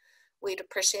comment, we'd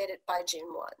appreciate it by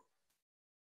June 1.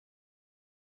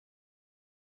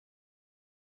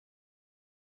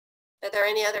 Are there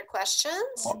any other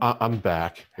questions? I'm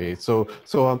back. Hey, so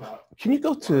can you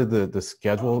go to the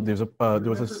schedule? There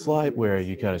was a slide where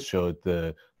you kind of showed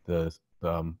the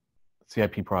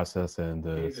CIP process and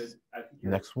the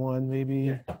next one maybe.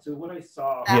 Yeah. So when I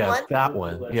saw that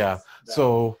one. Yeah.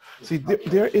 So see,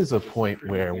 there is a point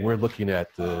where we're looking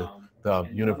at the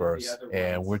universe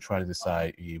and we're trying to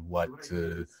decide what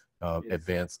to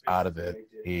advance out of it.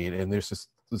 And there's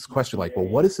this question like, well,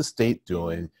 what is the state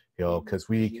doing? You know, because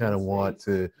we kind of want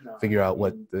to figure out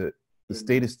what the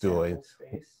state is doing.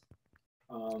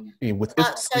 So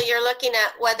you're looking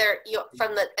at whether you,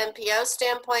 from the MPO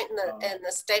standpoint and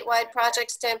the statewide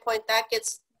project standpoint, that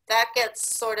gets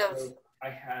sort of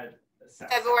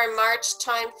February, March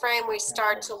timeframe. We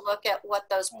start to look at what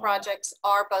those projects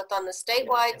are, both on the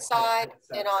statewide side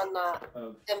and on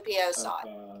the MPO side.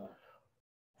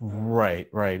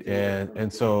 Right,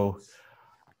 and so.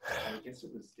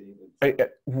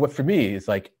 What for me is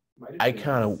like, I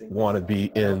kind of want to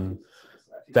be in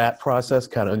that process,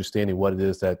 kind of understanding what it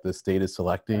is that the state is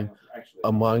selecting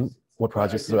among what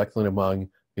projects is selecting among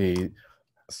the,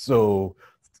 so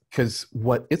because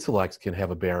what it selects can have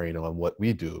a bearing on what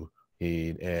we do.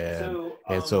 And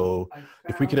so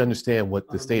if we can understand what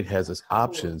the state has as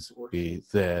options,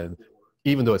 then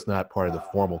even though it's not part of the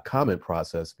formal comment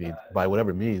process, by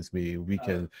whatever means, we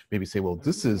can maybe say, well,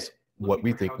 this is what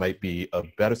we think might be a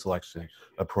better selection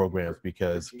of programs,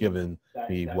 because given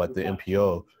what the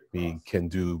MPO can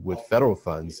do with federal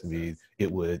funds,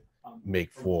 it would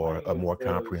make for a more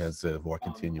comprehensive or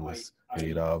continuous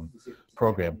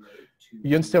program.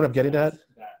 You understand what I'm getting at?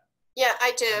 Yeah,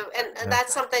 I do. And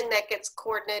that's something that gets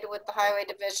coordinated with the Highway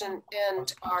Division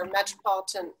and our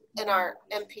Metropolitan and our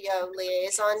MPO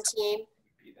liaison team,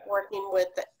 working with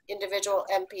the individual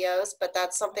MPOs, but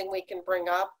that's something we can bring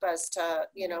up as to,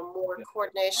 you know, more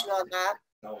coordination on that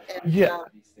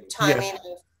and timing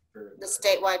of the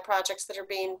statewide projects that are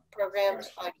being programmed.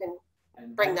 I can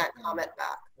bring that comment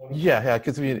back. Yeah,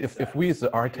 because I mean, if we as the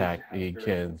RTAC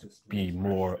can be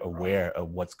more aware of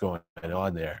what's going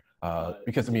on there,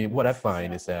 because I mean, what I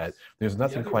find is that there's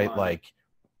nothing quite like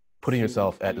putting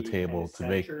yourself at the table to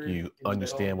make you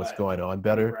understand what's going on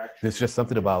better. There's just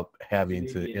something about having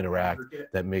to interact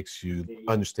that makes you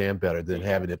understand better than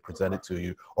having it presented to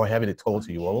you or having it told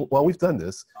to you. Well, we've done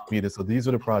this. So these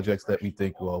are the projects that we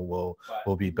think will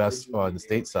be best on the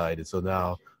state side, and so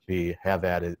now we have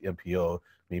added MPO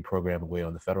program away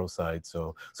on the federal side.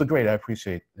 So great. I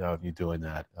appreciate you doing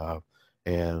that.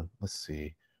 And let's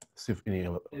see if any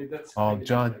of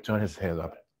John has his hand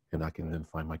up, and I can then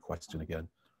find my question again.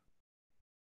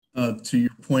 To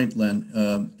your point, Len,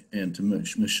 and to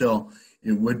Michelle,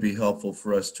 it would be helpful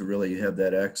for us to really have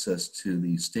that access to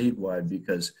the statewide,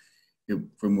 because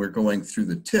when we're going through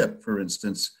the TIP, for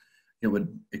instance, it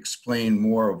would explain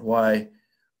more of why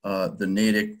the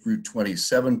Natick Route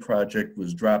 27 project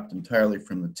was dropped entirely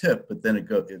from the TIP, but then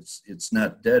it's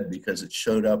not dead because it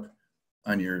showed up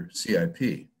on your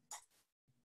CIP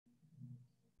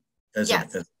as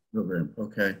a program.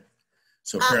 Okay.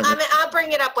 So I'll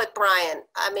bring it up with Brian.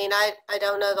 I mean, I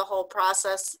don't know the whole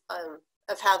process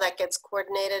of how that gets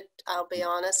coordinated. I'll be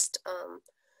honest.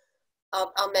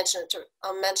 I'll mention it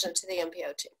to the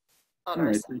MPO team. All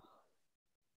right.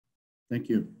 Thank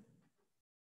you.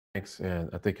 Thanks, and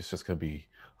I think it's just going to be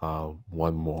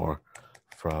one more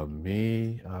from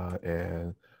me,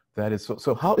 and That is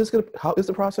so. How is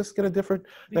the process going to differ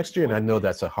next year? And I know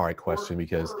that's a hard question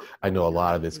because I know a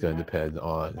lot of it's going to depend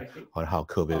on how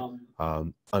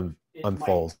COVID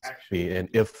unfolds. And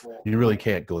if you really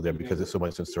can't go there because there's so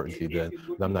much uncertainty, then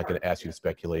I'm not going to ask you to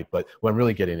speculate. But what I'm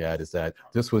really getting at is that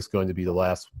this was going to be the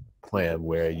last plan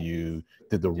where you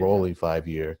did the rolling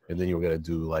 5-year, and then you were going to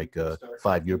do like a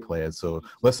 5-year plan. So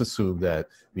let's assume that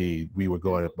we were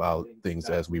going about things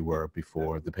as we were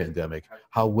before the pandemic.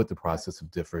 How would the process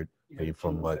have differed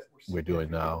from what we're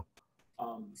doing now?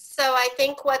 So I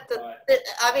think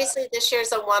obviously this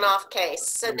year's a one-off case.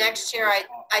 So next year,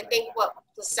 I think what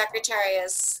the secretary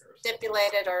has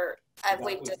stipulated, or as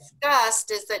we've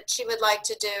discussed, is that she would like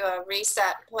to do a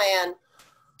reset plan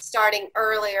starting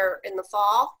earlier in the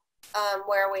fall,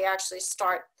 where we actually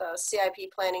start the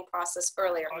CIP planning process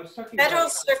earlier. Federal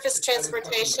surface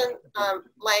transportation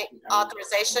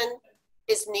authorization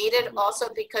is needed also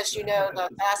because, you know, the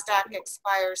FAST Act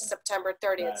expires September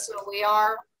 30th. So we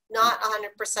are not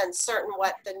 100% certain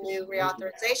what the new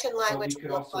reauthorization language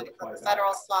will look like on the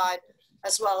federal side,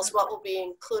 as well as what will be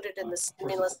included in the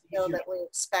stimulus bill that we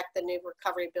expect the new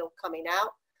recovery bill coming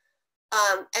out.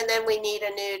 And then we need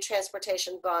a new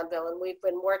transportation bond bill. And we've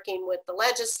been working with the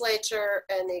legislature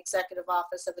and the Executive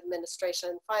Office of Administration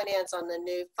and Finance on the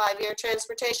new 5-year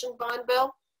transportation bond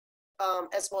bill,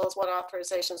 as well as what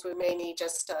authorizations we may need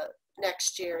just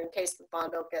next year in case the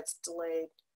bond bill gets delayed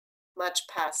much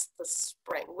past the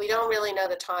spring. We don't really know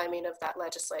the timing of that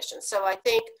legislation. So I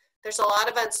think there's a lot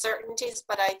of uncertainties,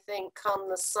 but I think come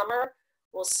the summer,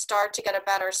 we'll start to get a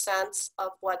better sense of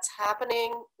what's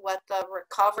happening, what the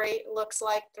recovery looks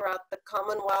like throughout the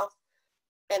Commonwealth,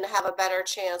 and have a better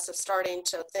chance of starting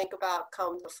to think about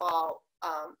come the fall,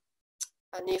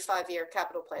 a new 5-year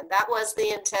capital plan. That was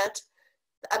the intent.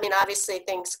 I mean, obviously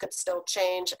things could still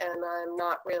change, and I'm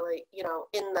not really, you know,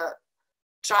 in the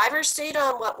driver's seat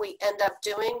on what we end up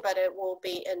doing, but it will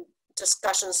be in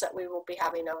discussions that we will be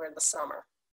having over the summer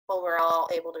when we're all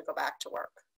able to go back to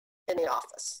work in the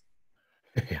office.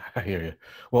 Yeah, I hear you.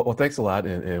 Well, thanks a lot,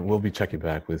 and we'll be checking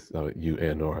back with you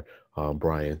and or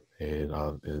Brian in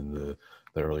the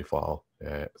early fall.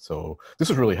 So this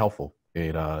was really helpful,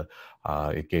 and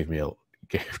it gave me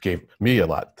a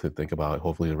lot to think about.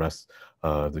 Hopefully, the rest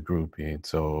of the group. And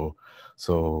so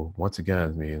once again, I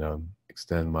mean,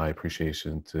 extend my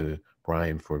appreciation to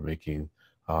Brian for making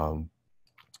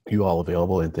you all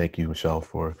available, and thank you, Michelle,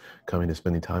 for coming and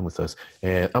spending time with us.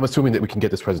 And I'm assuming that we can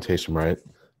get this presentation, right?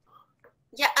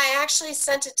 Yeah, I actually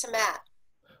sent it to Matt.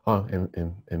 Oh,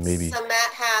 and maybe. So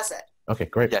Matt has it. Okay,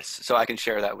 great. Yes, so I can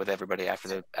share that with everybody after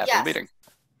the meeting.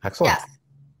 Excellent. Yes.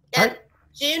 And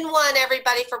June 1,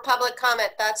 everybody, for public comment,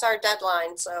 that's our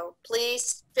deadline. So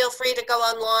please feel free to go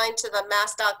online to the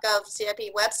mass.gov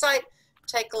CIP website,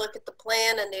 take a look at the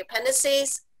plan and the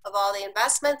appendices of all the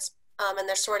investments, and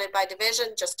they're sorted by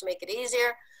division just to make it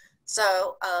easier.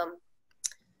 So,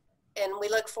 and we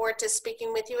look forward to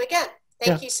speaking with you again.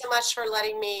 Thank you so much for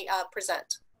letting me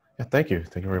present. Yeah, thank you.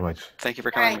 Thank you very much. Thank you for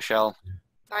coming, Michelle.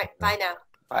 All right, bye now.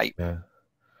 Bye. Yeah.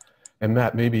 And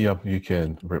Matt, maybe you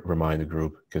can remind the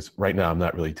group, because right now I'm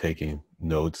not really taking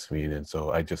notes, and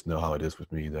so I just know how it is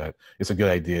with me that it's a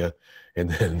good idea, and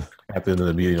then at the end of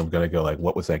the meeting I'm going to go like,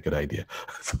 what was that good idea?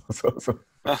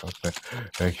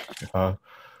 Thank you.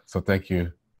 So thank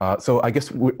you. So I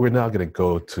guess we're now going to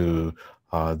go to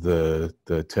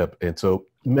the tip, and so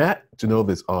Matt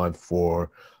Genova is on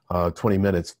for 20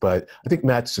 minutes, but I think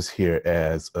Matt's just here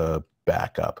as a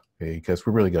backup, because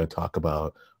we're really going to talk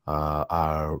about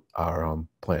our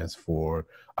plans for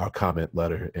our comment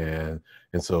letter,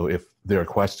 and so if there are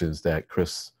questions that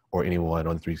Chris or anyone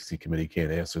on the 3C committee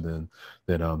can't answer, then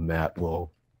Matt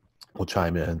will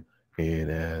chime in,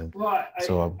 and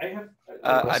so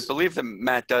I believe that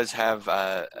Matt does have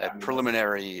a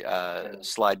preliminary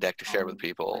slide deck to share with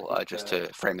people, just to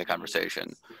frame the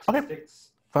conversation. Okay,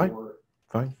 fine,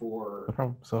 no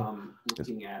problem. So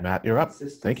Matt, you're up.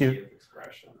 Thank you.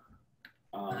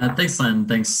 Thanks, Len.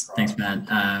 Thanks, Matt.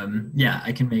 Yeah,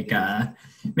 I can make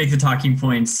the talking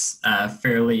points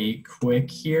fairly quick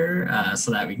here,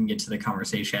 so that we can get to the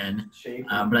conversation.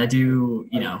 But I do,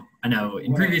 I know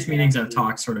in previous meetings I've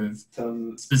talked sort of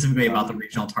specifically about the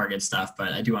regional target stuff,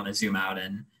 but I do want to zoom out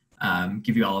and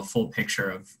give you all a full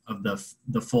picture of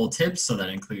the full tips. So that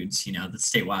includes, the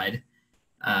statewide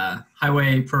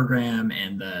highway program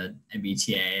and the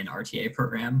MBTA and RTA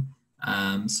program.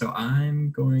 So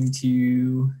I'm going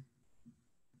to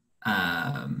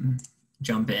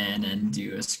jump in and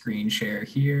do a screen share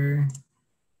here.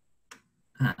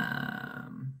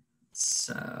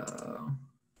 So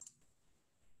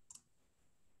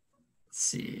let's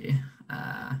see.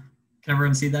 Can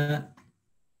everyone see that?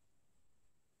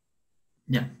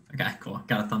 Yeah, okay, cool.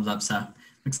 Got a thumbs up, so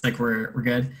looks like we're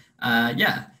good.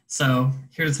 Yeah, so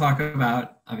here to talk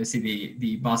about, obviously,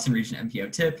 the Boston Region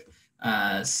MPO tip.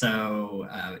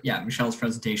 Yeah, Michelle's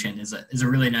presentation is a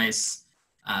really nice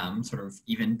sort of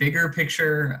even bigger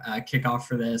picture kickoff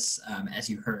for this. As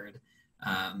you heard,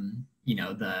 you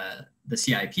know, the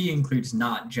CIP includes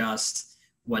not just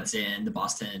what's in the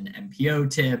Boston MPO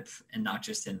tip and not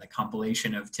just in the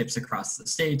compilation of tips across the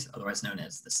state, otherwise known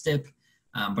as the STIP,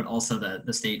 but also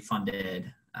the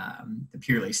state-funded, the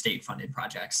purely state-funded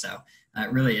projects. So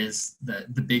it really is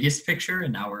the biggest picture,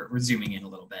 and now we're zooming in a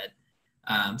little bit.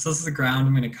 So this is the ground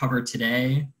I'm going to cover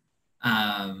today.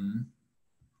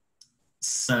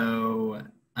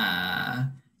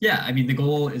 Yeah, I mean, the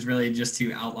goal is really just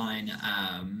to outline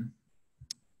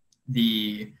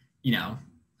the, you know,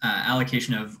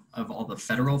 allocation of all the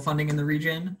federal funding in the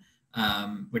region,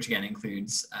 which again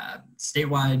includes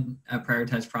statewide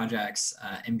prioritized projects,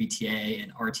 MBTA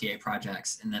and RTA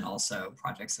projects, and then also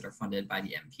projects that are funded by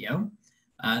the MPO.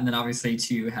 And then obviously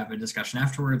to have a discussion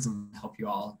afterwards and help you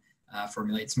all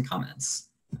formulate some comments.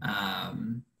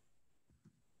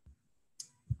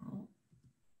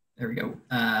 There we go.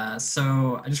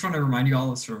 So I just want to remind you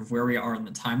all of sort of where we are in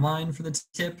the timeline for the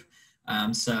tip.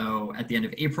 So at the end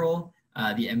of April,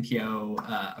 the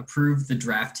MPO approved the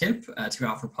draft tip to go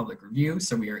out for public review.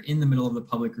 So we are in the middle of the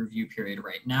public review period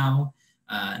right now.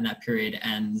 And that period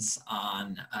ends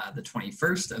on the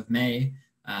 21st of May.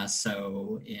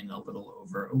 So in a little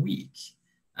over a week.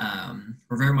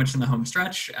 We're very much in the home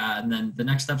stretch. And then the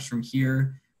next steps from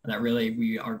here that really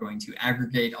we are going to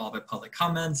aggregate all the public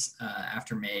comments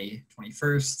after May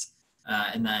 21st.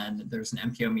 And then there's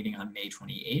an MPO meeting on May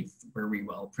 28th where we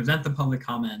will present the public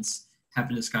comments,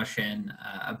 have a discussion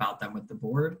about them with the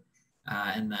board.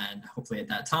 And then hopefully at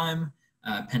that time,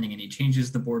 pending any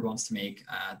changes the board wants to make,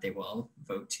 they will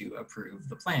vote to approve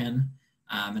the plan.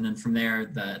 And then from there,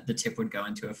 the tip would go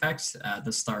into effect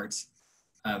the start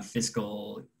of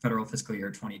federal fiscal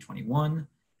year 2021,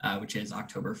 which is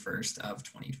October 1st of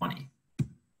 2020.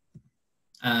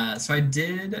 So I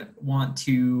did want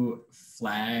to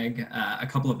flag a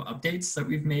couple of updates that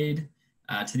we've made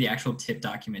to the actual tip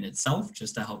document itself,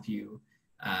 just to help you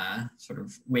sort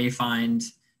of wayfind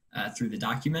through the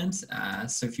document.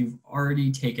 So if you've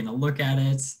already taken a look at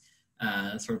it,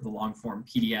 sort of the long form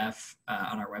PDF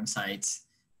on our website,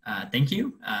 thank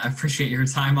you. I appreciate your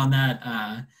time on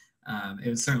that. It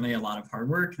was certainly a lot of hard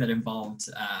work that involved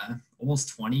almost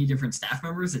 20 different staff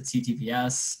members at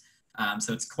CTPS.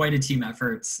 So it's quite a team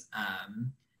effort.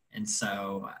 And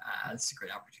so it's a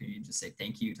great opportunity to say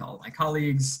thank you to all of my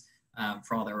colleagues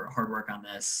for all their hard work on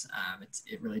this.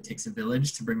 It really takes a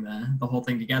village to bring the whole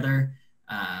thing together.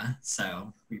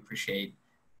 So we appreciate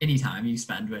any time you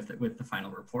spend with the final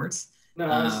reports.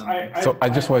 So I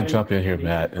just want to jump in here,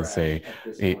 Matt, and say,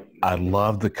 hey, I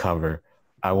love the cover.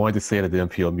 I wanted to say it at the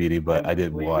MPO meeting, but I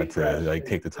didn't want to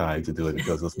take the time to do it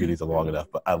because those meetings are long enough.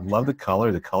 But I love the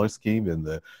color scheme, and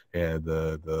the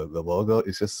logo.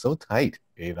 It's just so tight.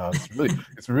 You know,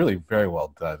 it's really very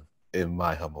well done, in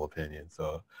my humble opinion.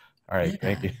 So, all right,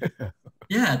 thank you.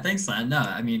 Yeah, thanks, Len. No,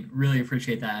 I mean, really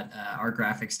appreciate that. Our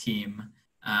graphics team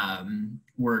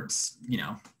worked, you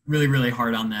know, really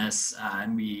hard on this,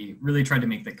 and we really tried to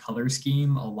make the color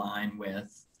scheme align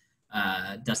with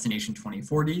Destination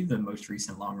 2040, the most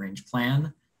recent long-range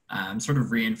plan, sort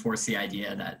of reinforce the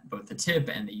idea that both the TIP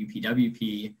and the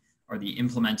UPWP are the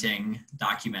implementing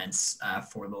documents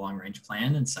for the long-range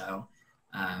plan. And so,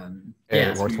 and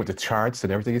it works with the charts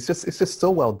and everything. It's just so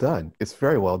well done. It's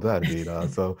very well done. I mean,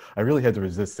 so I really had to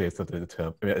resist saying something at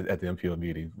the MPO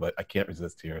meeting, but I can't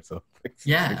resist here. So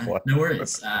yeah, no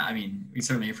worries. I mean, we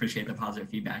certainly appreciate the positive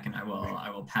feedback, and I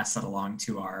will pass that along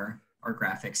to our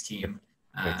graphics team.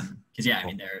 Because yeah, I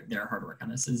mean, their hard work on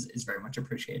this is very much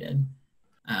appreciated.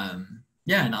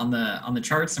 Yeah, and on the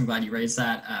charts, I'm glad you raised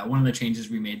that. One of the changes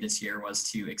we made this year was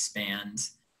to expand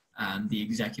the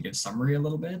executive summary a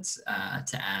little bit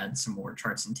to add some more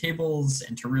charts and tables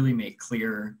and to really make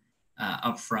clear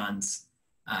upfront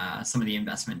some of the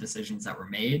investment decisions that were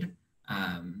made.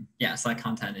 Yeah, so that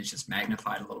content is just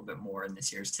magnified a little bit more in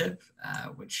this year's tip,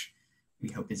 which we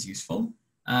hope is useful.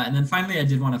 And then finally, I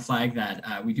did want to flag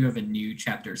that we do have a new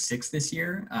chapter 6 this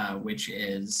year, which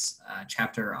is a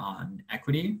chapter on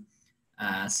equity.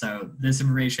 So this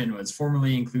information was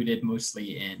formerly included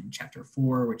mostly in chapter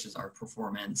 4, which is our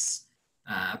performance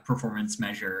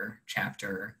measure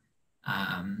chapter.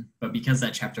 But because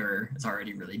that chapter is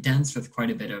already really dense with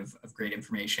quite a bit of great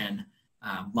information,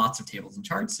 lots of tables and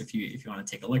charts if you want to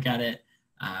take a look at it.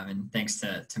 And thanks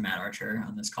to Matt Archer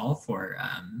on this call for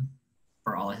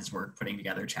all of his work putting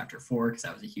together chapter 4, because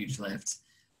that was a huge lift.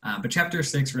 But Chapter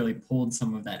 6 really pulled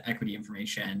some of that equity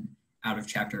information out of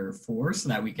Chapter 4 so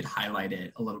that we could highlight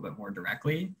it a little bit more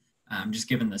directly, just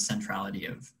given the centrality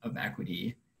of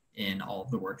equity in all of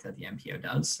the work that the MPO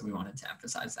does. So we wanted to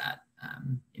emphasize that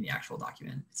in the actual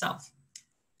document itself.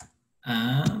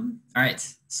 All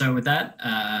right, so with that,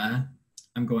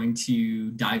 I'm going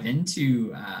to dive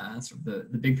into sort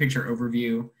of the big picture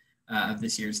overview of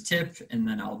this year's TIP, and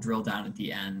then I'll drill down at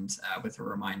the end with a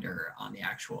reminder on the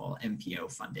actual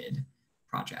MPO funded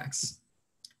projects.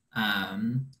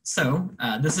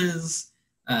 This is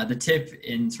the TIP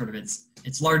in sort of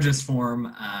its largest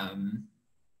form.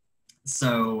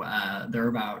 There are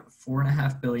about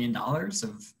 $4.5 billion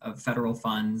of federal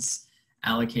funds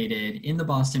allocated in the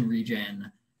Boston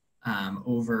region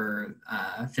over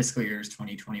fiscal years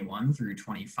 2021 through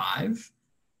 25.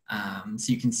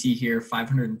 So you can see here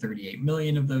 538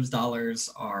 million of those dollars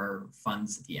are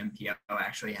funds that the MPO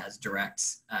actually has direct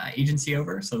agency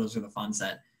over. So those are the funds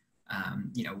that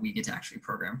we get to actually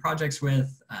program projects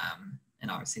with, and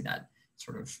obviously that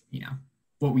sort of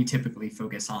what we typically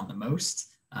focus on the most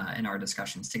in our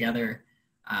discussions together.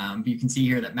 But you can see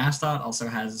here that MassDOT also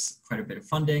has quite a bit of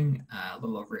funding, a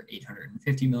little over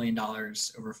 $850 million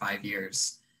over 5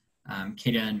 years.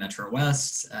 CADA and Metro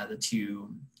West, the two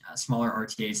smaller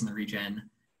RTAs in the region,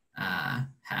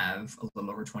 have a little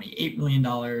over $28 million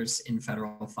in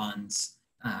federal funds.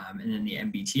 And then the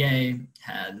MBTA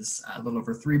has a little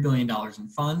over $3 billion in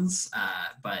funds,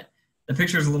 but the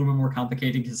picture is a little bit more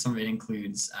complicated because some of it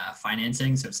includes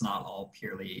financing, so it's not all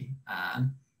purely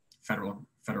federal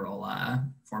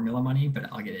formula money, but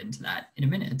I'll get into that in a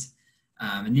minute.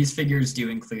 And these figures do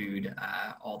include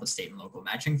all the state and local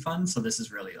matching funds, so this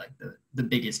is really like the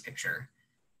biggest picture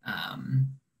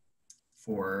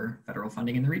for federal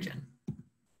funding in the region.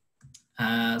 So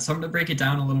I'm going to break it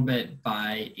down a little bit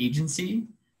by agency.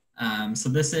 So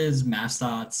this is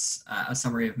MassDOT's, a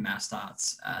summary of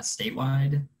MassDOT's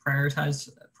statewide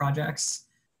prioritized projects,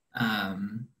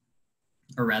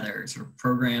 or rather sort of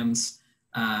programs.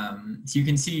 So you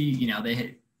can see,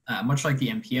 they much like the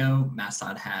MPO,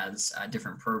 MassDOT has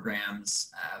different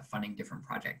programs funding different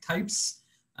project types.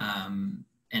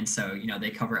 And so, they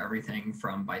cover everything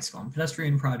from bicycle and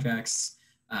pedestrian projects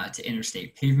to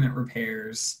interstate pavement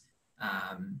repairs.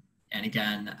 And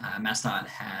again, MassDOT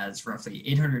has roughly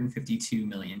 $852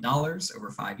 million over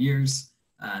 5 years.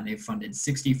 And they've funded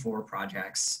 64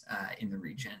 projects in the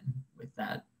region with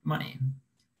that money.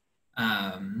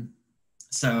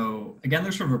 So again,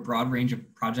 there's sort of a broad range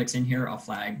of projects in here. I'll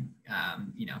flag,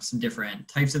 some different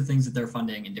types of things that they're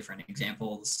funding and different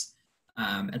examples.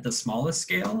 At the smallest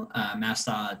scale,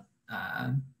 MassDOT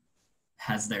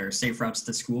has their Safe Routes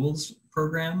to Schools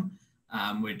program,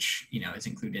 which is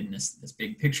included in this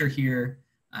big picture here.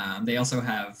 They also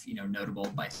have notable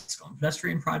bicycle and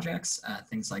pedestrian projects,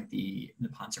 things like the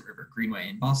Neponset River Greenway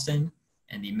in Boston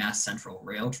and the Mass Central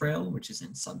Rail Trail, which is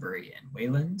in Sudbury and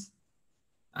Wayland.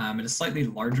 At a slightly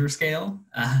larger scale,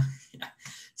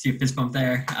 see a fist bump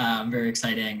there. Very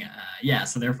exciting.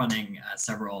 So they're funding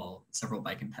several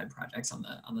bike and ped projects on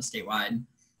the statewide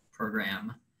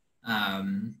program.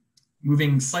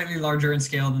 Moving slightly larger in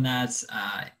scale than that,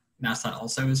 MassDOT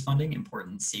also is funding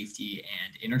important safety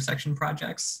and intersection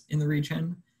projects in the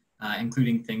region,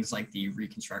 including things like the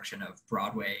reconstruction of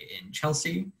Broadway in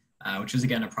Chelsea, which is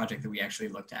again a project that we actually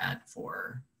looked at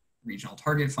for regional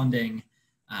target funding.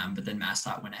 But then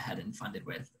MassDOT went ahead and funded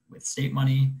with state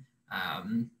money.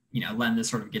 Len, this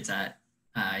sort of gets at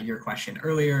your question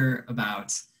earlier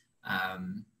about,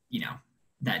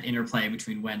 that interplay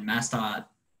between when MassDOT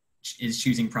is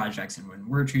choosing projects and when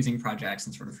we're choosing projects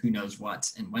and sort of who knows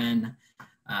what and when.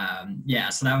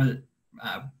 So that was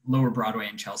Lower Broadway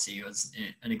in Chelsea was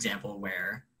an example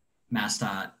where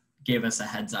MassDOT gave us a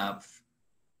heads up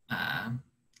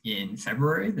in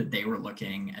February that they were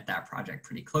looking at that project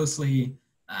pretty closely.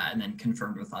 And then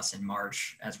confirmed with us in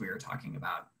March as we were talking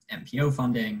about MPO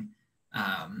funding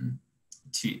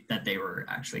that they were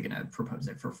actually going to propose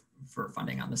it for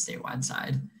funding on the statewide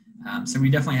side. So we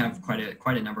definitely have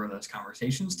quite a number of those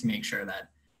conversations to make sure that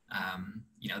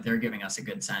they're giving us a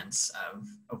good sense of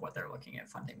what they're looking at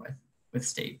funding with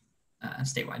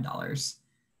statewide dollars.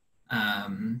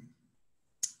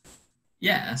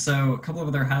 So a couple of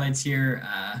other highlights here.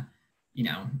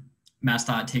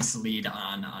 MassDOT takes the lead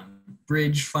on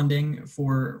bridge funding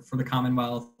for the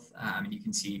Commonwealth, and you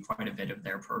can see quite a bit of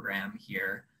their program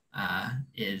here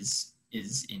is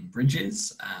in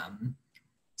bridges. I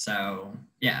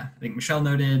think Michelle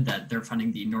noted that they're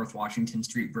funding the North Washington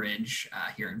Street Bridge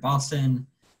here in Boston.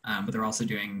 but they're also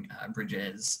doing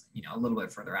bridges, a little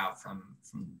bit further out from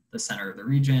the center of the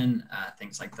region,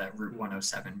 things like the Route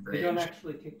 107 bridge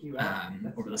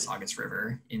over the Saugus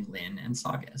River in Lynn and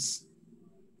Saugus.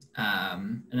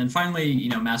 And then finally,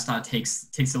 MassDOT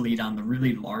takes the lead on the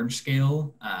really large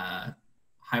scale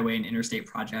highway and interstate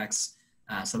projects.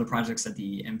 So the projects that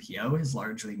the MPO has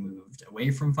largely moved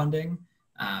away from funding,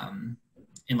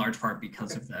 in large part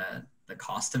because of the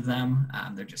cost of them.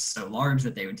 They're just so large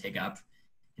that they would take up,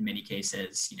 in many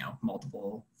cases,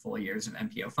 multiple full years of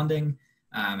MPO funding.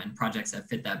 And projects that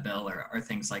fit that bill are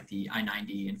things like the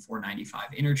I-90 and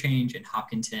 495 interchange in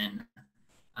Hopkinton,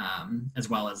 as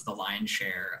well as the lion's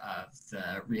share of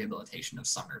the rehabilitation of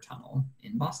Sumner Tunnel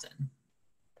in Boston.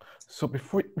 So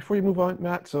before you move on,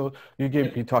 Matt, so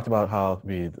you talked about how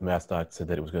the MassDOT said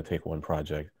that it was going to take one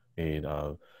project, and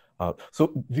so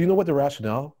do you know what the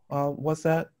rationale was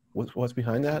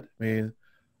behind that? I mean,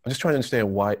 I'm just trying to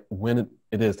understand when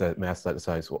it is that MassDOT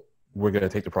decides, well, we're going to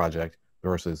take the project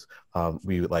versus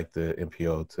we would like the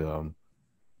MPO to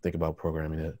think about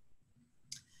programming it.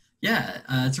 Yeah,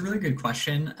 it's a really good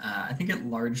question. I think it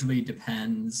largely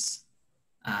depends.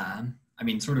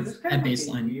 Sort of at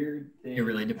baseline, it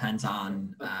really depends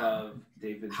on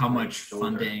how much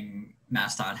funding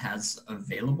MassDOT has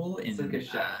available in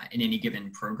any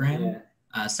given program.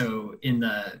 So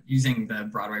using the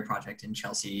Broadway project in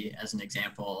Chelsea as an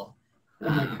example,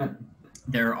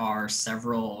 there are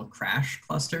several crash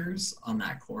clusters on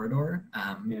that corridor,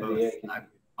 both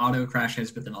auto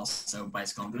crashes, but then also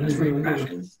bicycle and pedestrian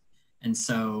crashes. And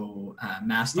so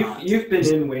MassDOT, you've been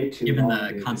in way too given long, the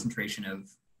David. concentration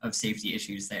of safety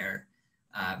issues there,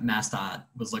 MassDOT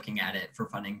was looking at it for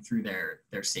funding through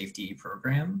their safety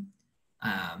program,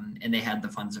 and they had the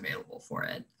funds available for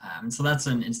it. So that's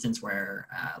an instance where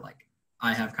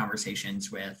I have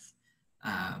conversations with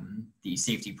the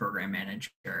safety program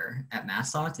manager at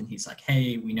MassDOT, and he's like,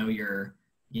 hey, we know you're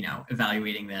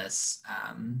evaluating this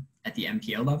at the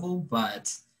MPO level,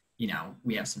 but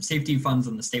we have some safety funds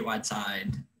on the statewide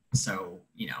side, so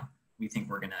we think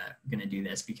we're gonna do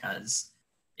this because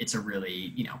it's a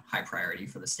really high priority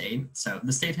for the state. So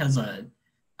the state has a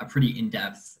pretty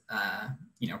in-depth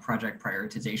project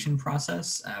prioritization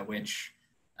process, which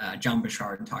John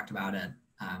Bouchard talked about at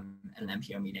an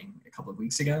MPO meeting a couple of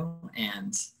weeks ago,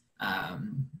 and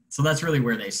so that's really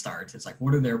where they start. It's like,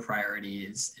 what are their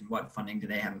priorities and what funding do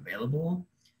they have available,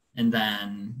 and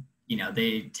then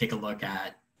they take a look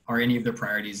at, are any of the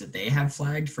priorities that they have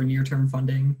flagged for near-term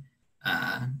funding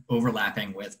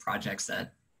overlapping with projects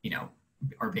that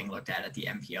are being looked at the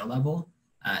MPO level,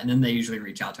 and then they usually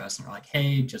reach out to us and we're like,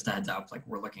 hey, just a heads up,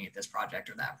 we're looking at this project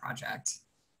or that project.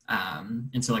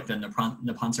 And so the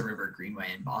Neponset River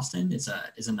Greenway in Boston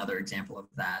is another example of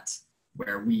that,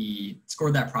 where we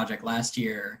scored that project last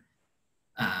year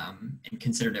and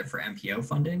considered it for MPO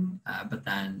funding, but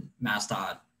then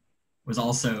MassDOT was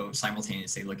also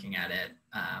simultaneously looking at it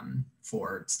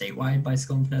for statewide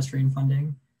bicycle and pedestrian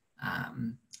funding.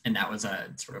 And that was a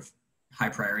sort of high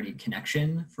priority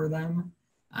connection for them.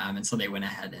 And so they went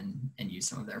ahead and used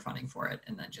some of their funding for it,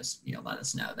 and then just let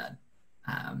us know that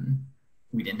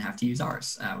we didn't have to use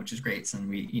ours, which is great. So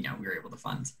we were able to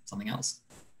fund something else.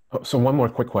 So one more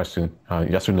quick question,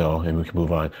 yes or no, and we can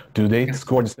move on. Do they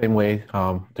score the same way,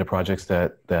 the projects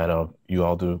that you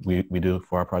all do, we do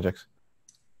for our projects?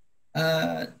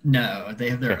 No, they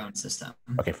have their own system.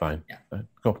 Okay, fine. Yeah.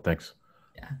 Cool, thanks.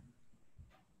 Yeah.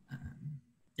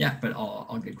 Yeah, but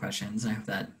all good questions. I hope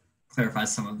that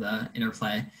clarifies some of the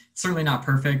interplay. It's certainly not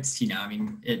perfect.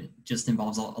 It just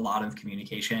involves a lot of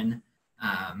communication.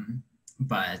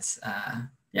 But I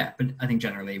think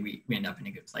generally we end up in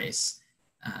a good place.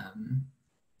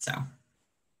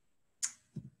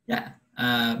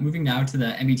 Moving now to the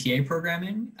MBTA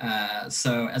programming.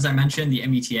 So as I mentioned, the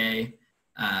MBTA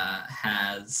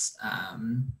has,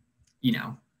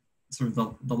 sort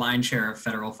of the lion's share of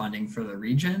federal funding for the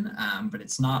region, but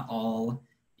it's not all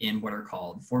in what are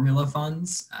called formula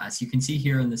funds. So you can see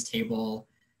here in this table,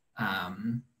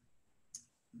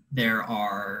 there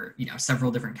are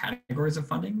several different categories of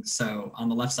funding. So on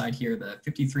the left side here, the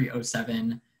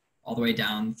 5307 all the way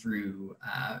down through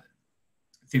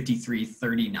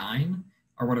 5339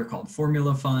 are what are called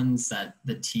formula funds that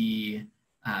the T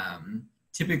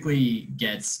typically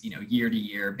gets year to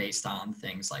year based on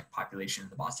things like population of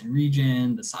the Boston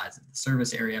region, the size of the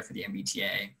service area for the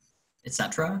MBTA, et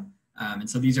cetera. And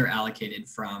so these are allocated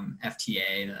from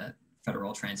FTA, the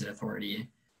Federal Transit Authority,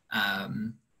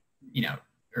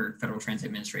 or Federal Transit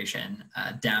Administration,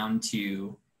 down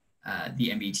to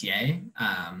the MBTA.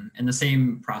 And the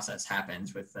same process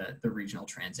happens with the regional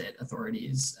transit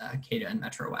authorities, CATA and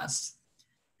Metro West.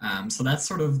 So that's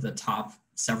sort of the top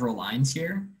several lines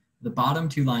here. The bottom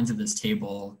 2 lines of this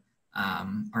table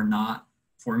are not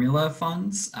formula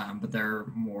funds, but they're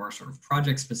more sort of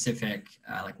project specific,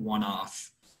 like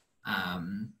one-off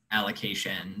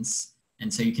allocations.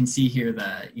 And so you can see here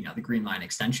the, the green line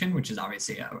extension, which is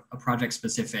obviously a project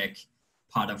specific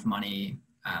pot of money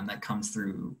that comes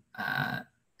through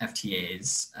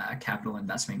FTA's Capital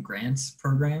Investment Grants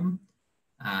program.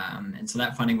 And so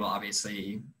that funding will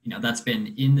obviously, that's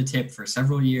been in the TIP for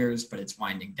several years, but it's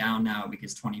winding down now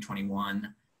because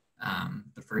 2021,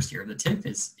 the first year of the TIP,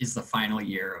 is the final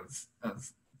year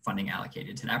of funding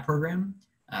allocated to that program,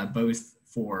 both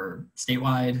for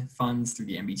statewide funds through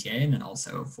the MBTA and then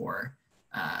also for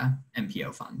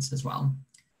MPO funds as well.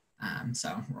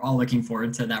 So we're all looking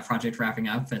forward to that project wrapping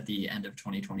up at the end of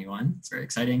 2021. It's very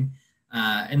exciting.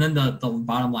 And then the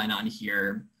bottom line on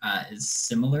here is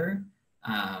similar.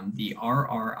 The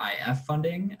RRIF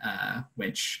funding,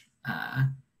 which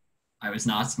I was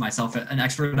not myself an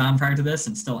expert on prior to this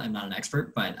and still am not an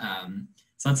expert, but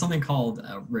so that's something called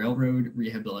Railroad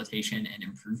Rehabilitation and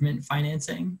Improvement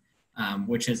Financing,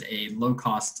 which is a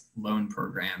low-cost loan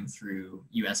program through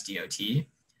USDOT.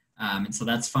 And so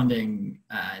that's funding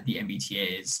the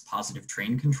MBTA's Positive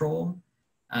Train Control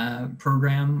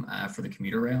program for the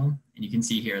commuter rail. And you can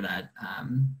see here that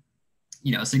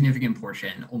a significant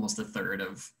portion, almost a third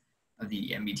of the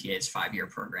MBTA's 5-year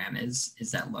program is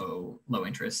that low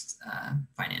interest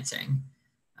financing.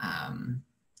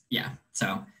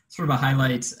 So sort of a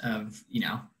highlight of,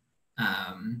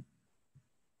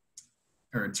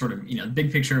 or sort of, the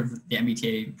big picture of the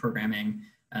MBTA programming.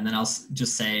 And then I'll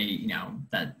just say,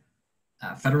 that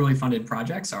federally funded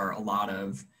projects are a lot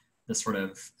of the sort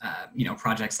of,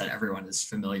 projects that everyone is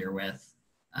familiar with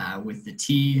the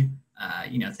T,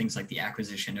 things like the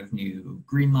acquisition of new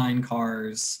Green Line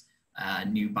cars,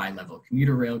 new bi-level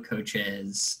commuter rail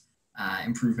coaches,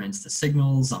 improvements to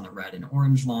signals on the red and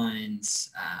orange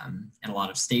lines, and a lot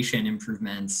of station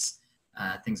improvements,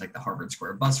 things like the Harvard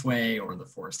Square Busway or the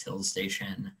Forest Hills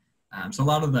Station. So a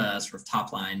lot of the sort of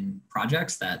top line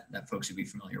projects that folks would be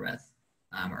familiar with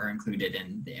are included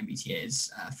in the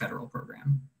MBTA's federal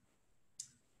program.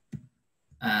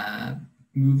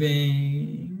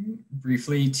 Moving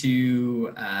briefly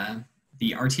to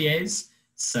the RTAs.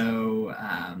 So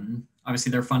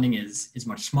obviously their funding is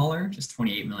much smaller, just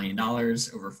 $28 million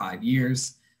over 5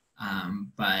 years.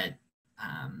 But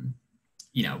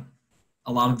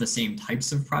a lot of the same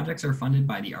types of projects are funded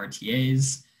by the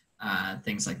RTAs,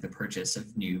 things like the purchase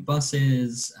of new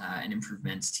buses and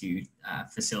improvements to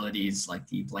facilities like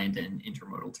the Blandon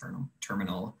Intermodal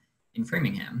Terminal in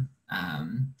Framingham.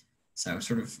 So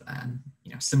sort of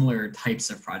similar types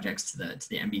of projects to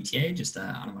the MBTA, just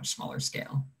on a much smaller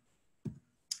scale.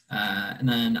 And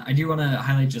then I do want to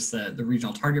highlight just the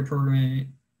regional target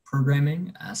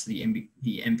programming, so the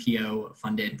MPO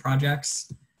funded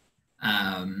projects.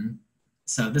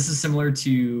 So this is similar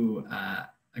to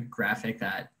a graphic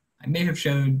that I may have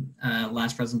showed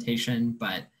last presentation,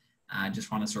 but I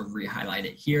just want to sort of re-highlight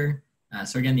it here.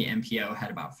 So again, the MPO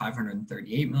had about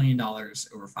 $538 million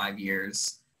over 5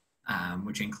 years,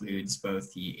 which includes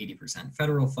both the 80%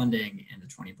 federal funding and the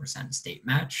 20% state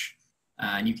match.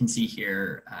 And you can see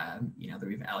here, that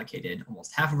we've allocated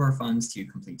almost half of our funds to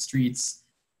complete streets,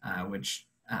 and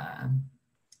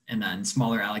then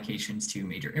smaller allocations to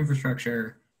major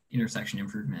infrastructure, intersection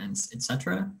improvements,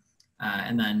 etc.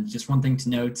 And then just one thing to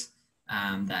note,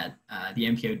 that the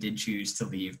MPO did choose to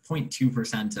leave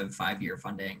 0.2% of 5-year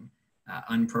funding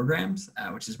unprogrammed,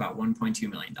 which is about $1.2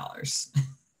 million.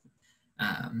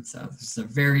 So this is a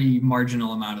very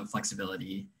marginal amount of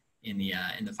flexibility in the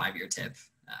 5-year TIP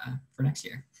for next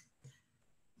year.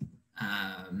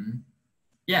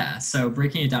 So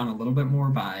breaking it down a little bit more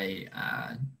by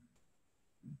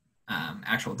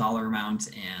actual dollar amount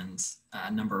and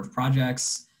number of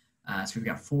projects. So we've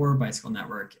got 4 bicycle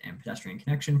network and pedestrian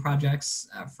connection projects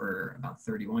for about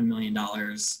 $31 million.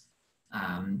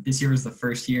 This year was the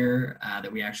first year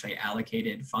that we actually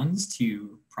allocated funds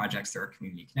to projects through our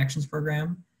Community Connections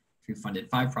program. We funded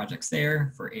 5 projects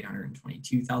there for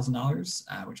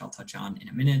 $822,000, which I'll touch on in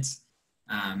a minute.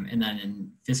 And then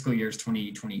in fiscal years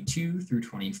 2022 through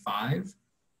 25,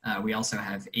 we also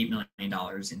have $8 million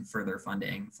in further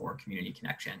funding for Community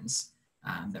Connections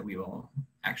that we will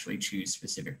actually choose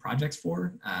specific projects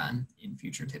for in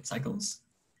future TIP cycles.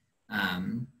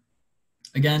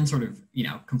 Again, sort of,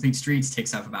 Complete Streets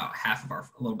takes up about a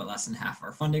little bit less than half of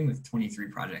our funding with 23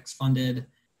 projects funded.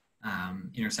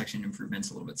 Intersection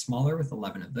improvements a little bit smaller with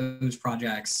 11 of those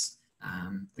projects.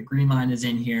 The Green Line is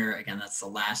in here. Again, that's the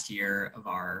last year of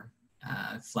our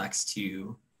flex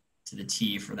to to the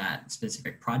T for that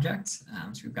specific project.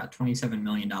 So we've got $27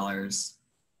 million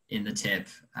in the tip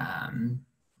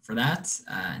for that,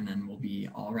 and then we'll be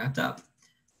all wrapped up.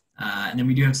 And then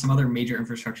we do have some other major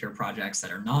infrastructure projects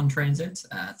that are non-transit,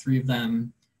 3 of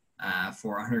them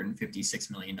for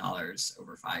 $156 million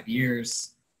over 5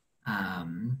 years.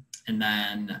 And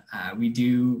then we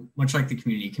do, much like the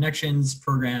Community Connections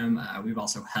program, we've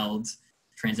also held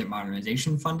transit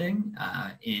modernization funding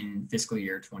in fiscal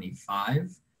year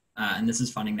 25. And this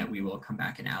is funding that we will come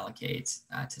back and allocate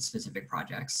to specific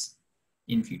projects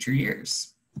in future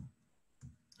years.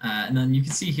 And then you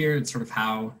can see here it's sort of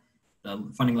how the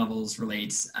funding levels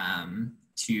relate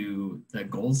to the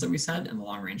goals that we set in the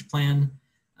long range plan.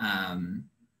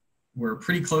 We're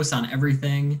pretty close on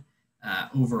everything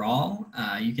overall.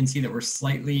 You can see that we're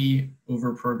slightly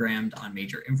over programmed on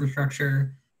major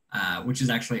infrastructure, which is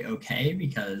actually okay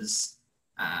because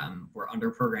we're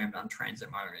under programmed on transit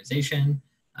modernization.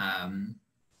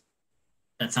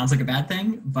 That sounds like a bad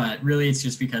thing, but really it's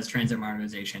just because transit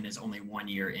modernization is only 1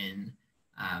 year in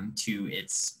to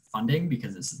its funding,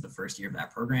 because this is the first year of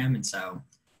that program. And so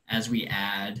as we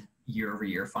add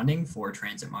year-over-year funding for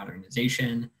transit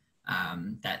modernization,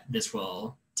 that this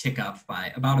will tick up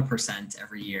by about 1%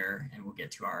 every year, and we'll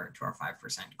get to our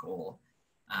 5% goal.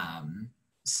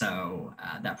 So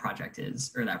that project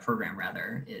is, or that program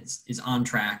rather, is on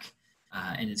track,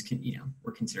 and is,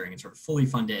 we're considering it sort of fully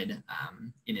funded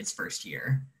in its first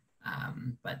year.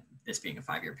 But this being a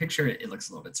 5-year picture, it looks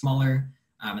a little bit smaller.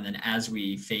 And then as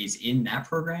we phase in that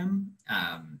program,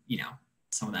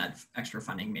 some of that extra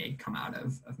funding may come out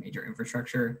of major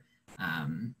infrastructure,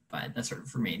 but that sort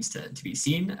of remains to be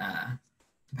seen,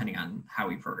 depending on how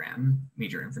we program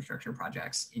major infrastructure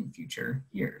projects in future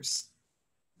years.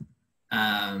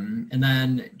 And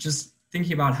then just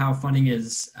thinking about how funding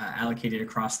is allocated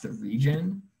across the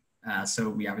region. So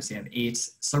we obviously have 8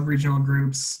 sub-regional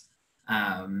groups,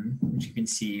 which you can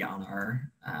see on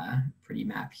our pretty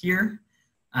map here.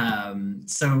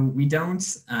 So we don't,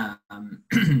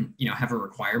 have a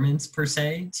requirement per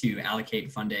se to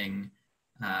allocate funding,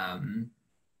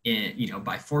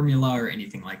 by formula or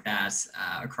anything like that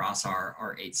across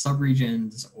our 8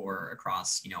 subregions or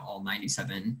across, all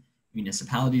 97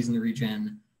 municipalities in the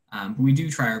region. But we do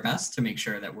try our best to make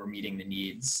sure that we're meeting the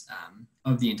needs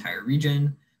of the entire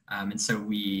region. And so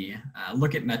we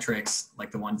look at metrics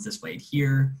like the ones displayed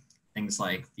here, things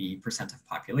like the percent of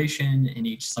population in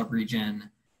each subregion,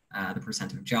 the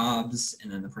percent of jobs,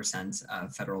 and then the percent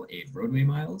of federal aid roadway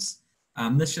miles.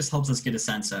 This just helps us get a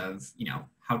sense of,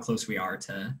 how close we are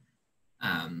to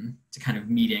kind of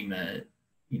meeting the,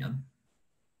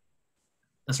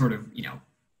 a sort of,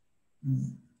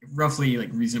 roughly like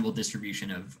reasonable distribution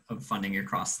of funding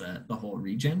across the whole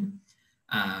region.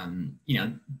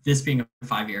 This being a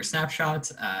 5-year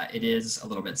snapshot, it is a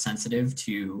little bit sensitive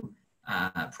to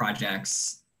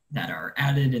projects that are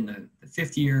added in the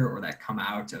 5th year or that come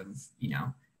out of,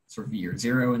 sort of year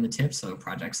 0 in the tip. So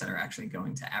projects that are actually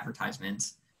going to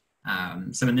advertisements.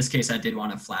 So in this case, I did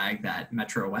want to flag that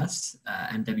Metro West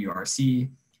and WRC,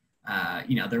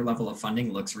 their level of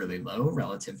funding looks really low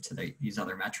relative to these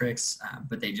other metrics,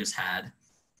 but they just had,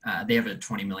 they have a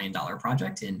 $20 million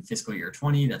project in fiscal year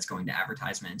 20 that's going to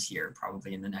advertisement here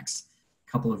probably in the next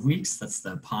couple of weeks. That's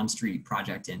the Pond Street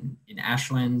project in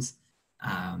Ashland.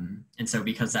 And so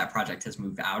because that project has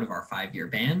moved out of our 5-year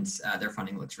band, their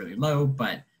funding looks really low,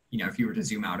 but if you were to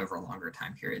zoom out over a longer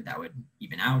time period, that would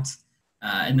even out.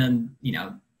 And then,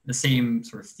 the same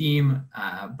sort of theme,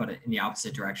 but in the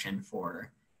opposite direction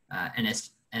for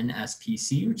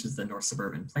NSPC, which is the North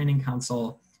Suburban Planning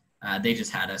Council. They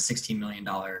just had a $16 million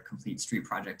complete street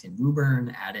project in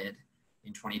Woburn added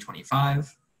in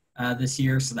 2025 this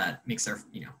year. So that makes their,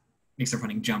 makes their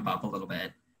funding jump up a little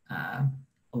bit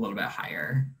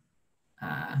higher.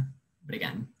 But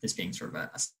again, this being sort of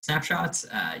a snapshot,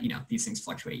 these things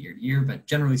fluctuate year to year, but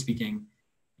generally speaking,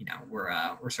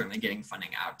 we're certainly getting funding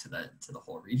out to the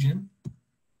whole region.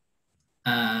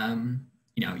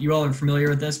 You all are familiar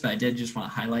with this, but I did just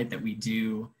want to highlight that we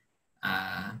do,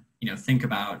 think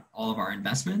about all of our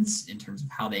investments in terms of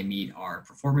how they meet our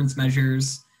performance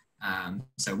measures.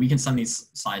 So we can send these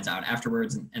slides out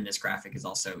afterwards, and this graphic is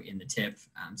also in the tip,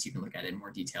 so you can look at it in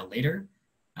more detail later.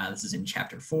 This is in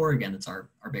chapter 4. Again, it's our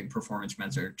big performance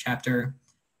measure chapter.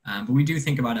 But we do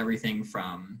think about everything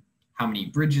from how many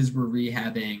bridges we're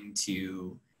rehabbing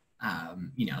to,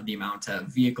 the amount of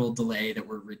vehicle delay that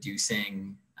we're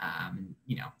reducing,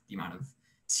 the amount of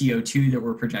CO2 that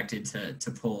we're projected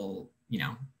to pull,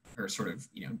 or sort of,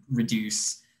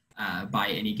 reduce by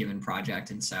any given project.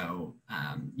 And so,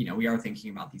 we are thinking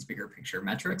about these bigger picture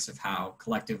metrics of how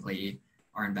collectively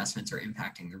our investments are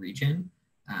impacting the region.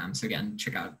 So again,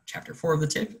 check out chapter 4 of the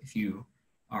tip if you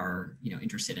are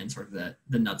interested in sort of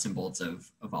the nuts and bolts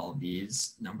of all of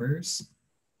these numbers.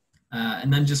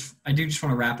 And then I do just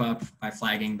want to wrap up by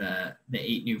flagging the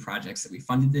 8 new projects that we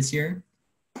funded this year.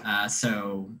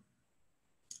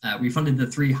 We funded the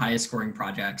 3 highest scoring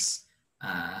projects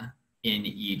in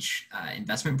each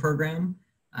investment program,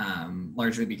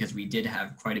 largely because we did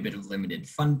have quite a bit of limited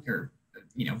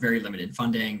very limited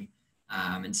funding.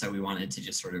 And so we wanted to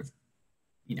just sort of,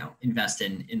 invest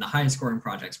in the highest scoring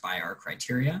projects by our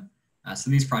criteria. So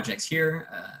these projects here,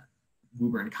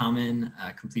 Woburn Common,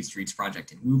 Complete Streets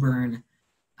project in Woburn,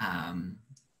 an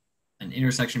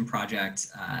intersection project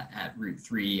at Route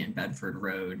 3 and Bedford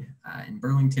Road in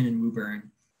Burlington and Woburn,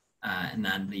 and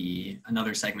then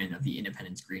another segment of the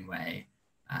Independence Greenway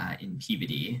in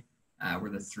Peabody were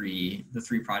the three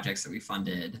projects that we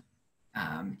funded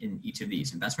in each of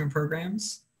these investment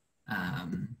programs.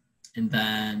 And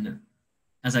then,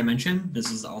 as I mentioned, this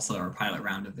is also our pilot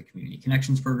round of the Community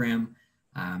Connections program,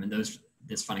 and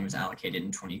this funding was allocated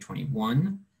in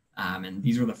 2021. And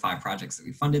these were the 5 projects that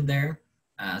we funded there.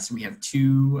 So we have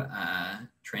 2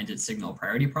 transit signal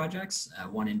priority projects,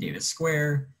 one in Davis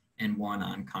Square and one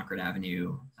on Concord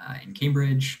Avenue in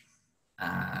Cambridge.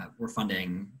 We're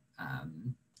funding a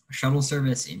shuttle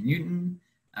service in Newton,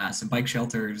 some bike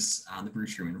shelters on the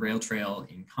Bruce Truman Rail Trail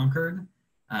in Concord,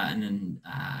 and then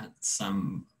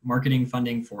some marketing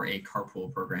funding for a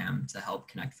carpool program to help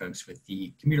connect folks with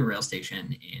the commuter rail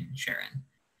station in Sharon.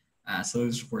 So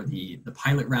those were the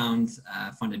pilot round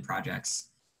funded projects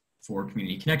for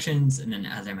Community Connections. And then,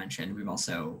 as I mentioned, we've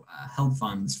also held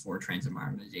funds for transit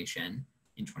modernization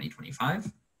in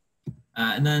 2025.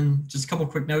 And then just a couple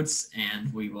quick notes,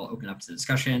 and we will open up to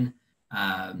discussion.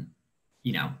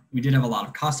 We did have a lot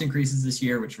of cost increases this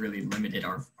year, which really limited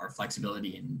our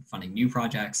flexibility in funding new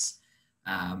projects.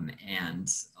 And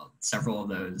several of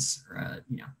those,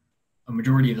 a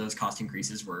majority of those cost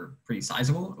increases were pretty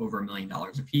sizable, over $1 million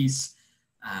a piece.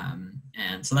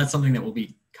 And so that's something that we'll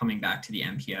be coming back to the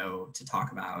MPO to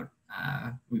talk about,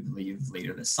 we believe,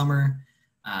 later this summer.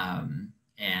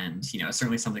 And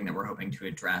certainly something that we're hoping to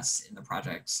address in the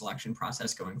project selection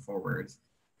process going forward,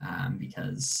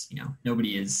 because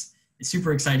nobody is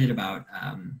super excited about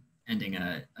ending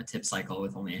a tip cycle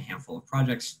with only a handful of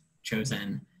projects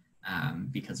chosen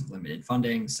because of limited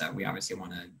funding. So we obviously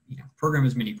want to program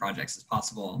as many projects as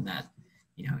possible, and that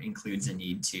includes a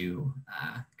need to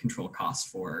control costs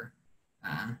for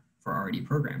already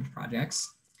programmed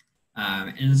projects.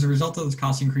 And as a result of those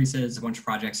cost increases, a bunch of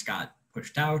projects got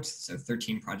pushed out. So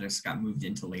 13 projects got moved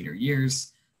into later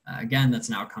years. Again, that's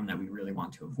an outcome that we really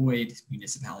want to avoid.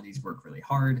 Municipalities work really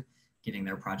hard getting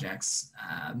their projects,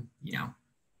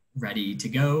 ready to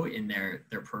go in their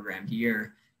programmed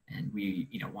year. And we,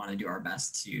 want to do our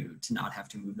best to not have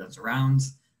to move those around.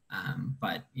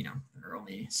 But, there are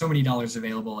only so many dollars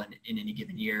available in any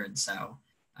given year. And so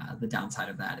the downside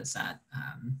of that is that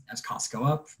as costs go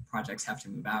up, projects have to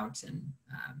move out. And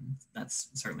that's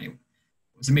certainly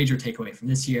was a major takeaway from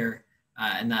this year.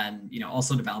 And then,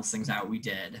 also to balance things out, we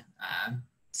did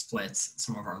split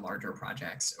some of our larger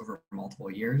projects over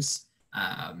multiple years,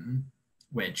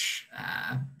 which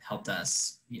helped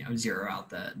us, zero out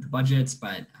the budgets.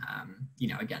 But,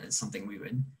 again, it's something we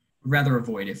would rather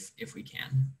avoid if we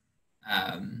can.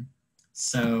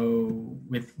 So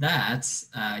with that,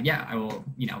 I will,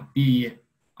 be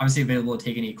obviously available to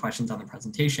take any questions on the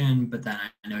presentation, but then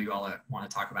I know you all want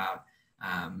to talk about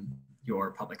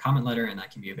your public comment letter, and that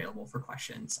can be available for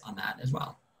questions on that as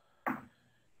well.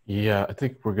 Yeah, I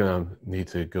think we're gonna need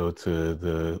to go to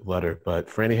the letter, but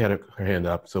Franny had her hand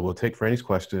up, so we'll take Franny's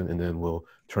question and then we'll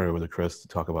turn it over to Chris to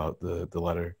talk about the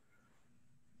letter.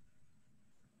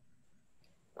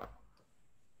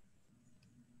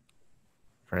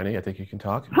 Franny, I think you can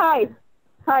talk. Hi,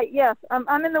 yes,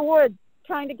 I'm in the woods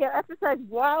trying to get exercise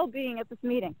while being at this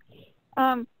meeting.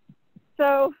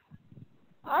 So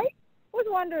I was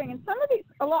wondering, in some of these,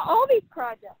 all these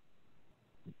projects,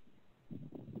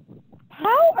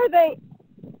 how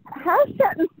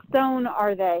set in stone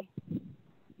are they?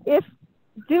 If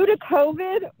due to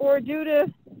COVID or due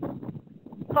to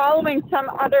following some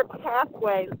other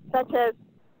pathway, such as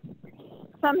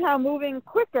somehow moving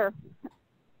quicker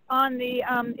on the,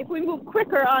 if we move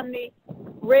quicker on the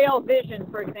rail vision,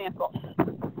 for example,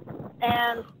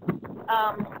 and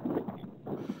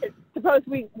suppose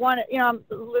we want to, I'm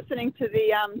listening to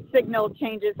the signal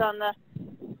changes on the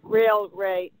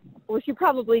railway, which you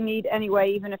probably need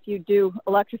anyway, even if you do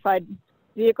electrified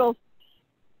vehicles.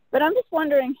 But I'm just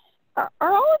wondering, are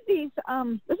all of these,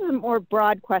 this is a more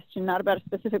broad question, not about a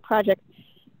specific project.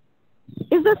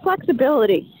 Is there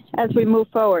flexibility as we move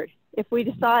forward? If we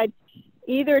decide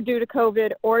either due to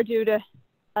COVID or due to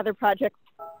other projects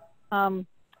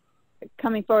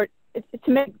coming forward,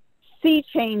 to make sea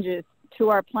changes to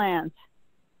our plans.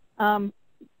 Can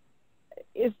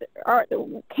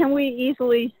we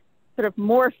easily sort of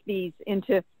morph these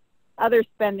into other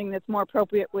spending that's more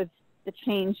appropriate with the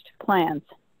changed plans?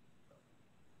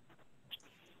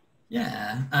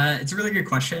 Yeah, it's a really good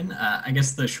question. I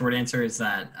guess the short answer is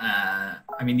that,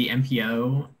 I mean, the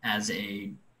MPO as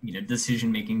a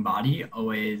decision-making body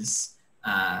always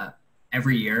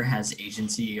every year has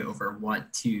agency over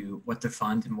what to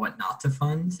fund and what not to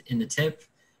fund in the TIP.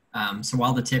 So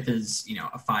while the TIP is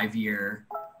a five-year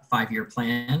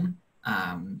plan,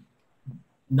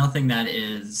 nothing that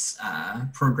is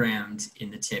programmed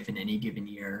in the TIP in any given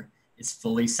year is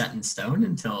fully set in stone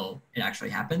until it actually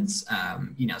happens. So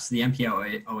the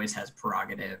MPO always has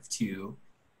prerogative to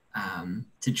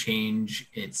change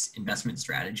its investment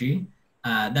strategy.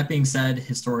 That being said,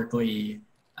 historically,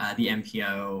 the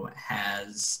MPO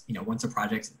has, once a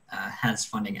project has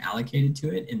funding allocated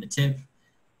to it in the TIP,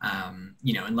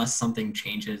 unless something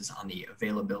changes on the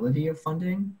availability of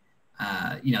funding,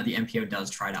 the MPO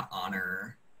does try to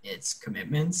honor its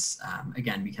commitments.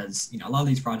 Again, because, a lot of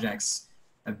these projects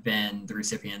have been the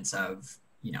recipients of,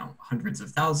 hundreds of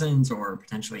thousands or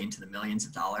potentially into the millions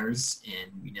of dollars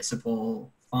in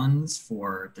municipal funds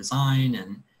for design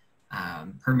and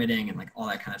permitting and like all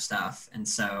that kind of stuff. And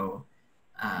so,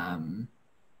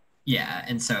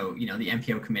 the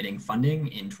MPO committing funding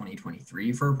in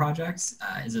 2023 for projects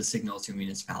is a signal to a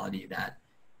municipality that,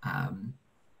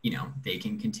 they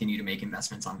can continue to make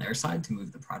investments on their side to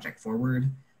move the project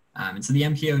forward. And so the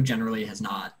MPO generally has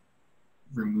not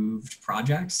removed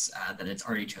projects that it's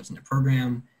already chosen to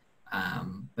program,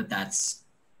 but that's,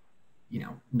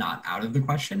 not out of the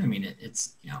question. I mean,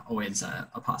 it's always a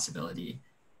possibility.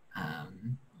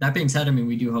 That being said, I mean,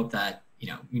 we do hope that,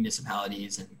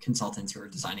 municipalities and consultants who are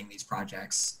designing these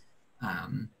projects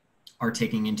are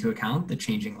taking into account the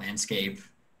changing landscape,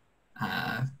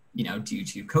 due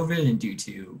to COVID and due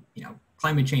to,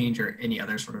 climate change or any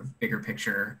other sort of bigger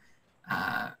picture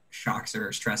shocks or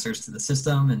stressors to the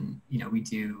system. And, we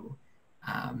do,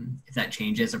 if that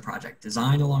changes a project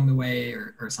design along the way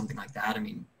or something like that, I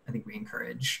mean, I think we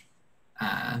encourage,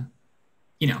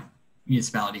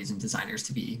 municipalities and designers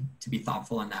to be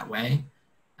thoughtful in that way.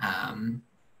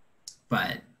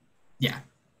 But yeah,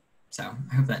 so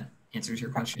I hope that answers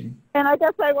your question. And I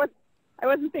guess I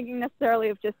wasn't thinking necessarily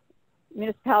of just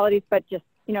municipalities, but just,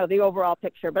 the overall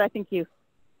picture. But I think you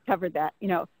covered that.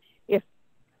 If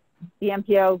the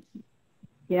MPO,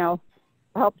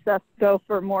 helps us go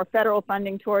for more federal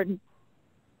funding toward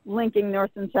linking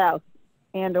north and south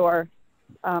and or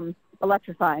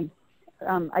electrifying.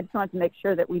 I just wanted to make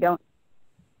sure that we don't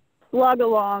slug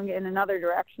along in another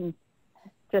direction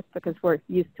just because we're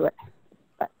used to it.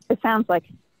 But it sounds like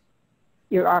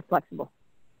you are flexible.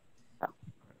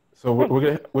 So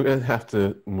we're gonna have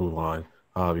to move on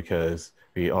because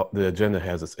the agenda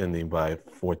has us ending by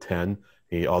 4:10.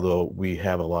 Although we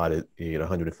have allotted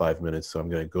 105 minutes, so I'm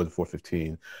going to go to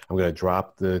 4:15. I'm going to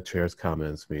drop the chair's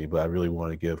comments, but I really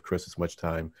want to give Chris as much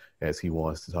time as he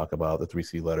wants to talk about the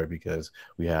 3C letter because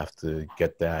we have to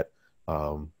get that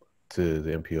to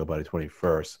the MPO by the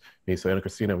 21st. So Anna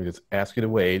Christina, we just ask you to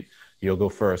wait. You'll go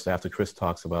first after Chris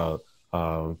talks about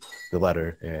the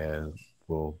letter, and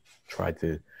we'll try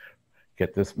to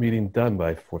get this meeting done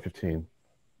by 4:15.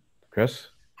 Chris?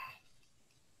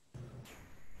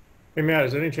 Hey, Matt,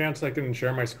 is there any chance I can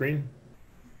share my screen?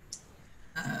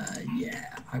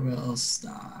 Yeah, I will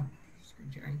stop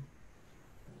screen sharing.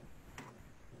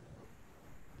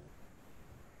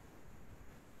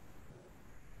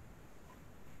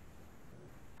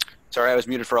 Sorry, I was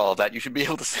muted for all of that. You should be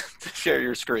able to share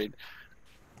your screen.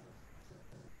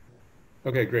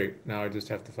 Okay, great. Now I just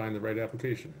have to find the right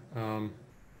application. All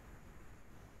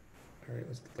right,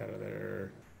 let's get that out of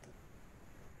there.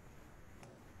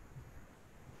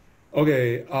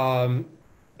 Okay, I'm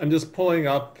just pulling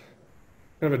up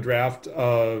kind of a draft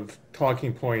of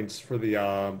talking points for the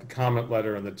comment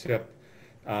letter and the tip.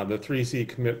 The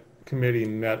 3C committee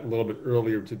met a little bit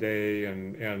earlier today,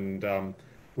 and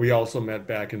we also met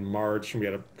back in March, and we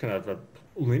had a kind of a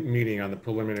meeting on the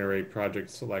preliminary project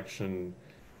selection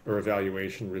or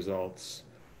evaluation results.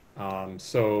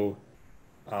 So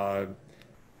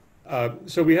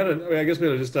we had, I guess we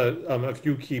had just a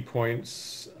few key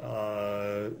points,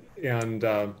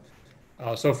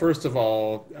 so first of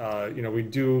all, we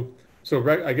do. So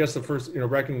I guess the first,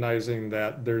 recognizing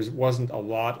that there wasn't a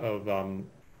lot of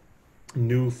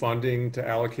new funding to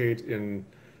allocate in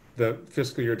the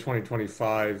fiscal year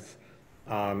 2025,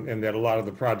 and that a lot of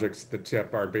the projects that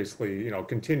TIP are basically,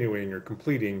 continuing or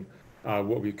completing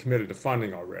what we committed to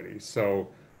funding already. So,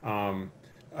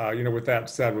 with that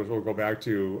said, which we'll go back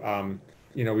to,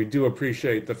 we do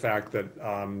appreciate the fact that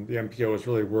the MPO has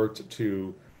really worked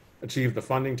to achieve the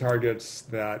funding targets.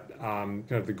 That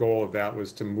kind of the goal of that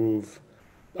was to move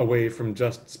away from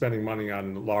just spending money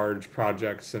on large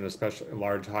projects and especially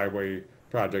large highway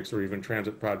projects or even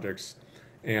transit projects,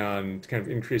 and kind of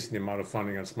increasing the amount of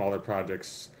funding on smaller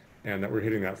projects, and that we're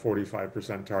hitting that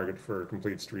 45% target for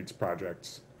complete streets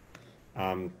projects.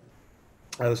 The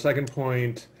second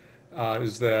point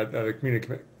is that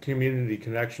the community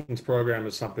connections program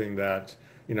is something that,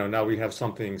 now we have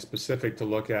something specific to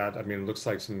look at. I mean, it looks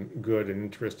like some good and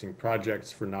interesting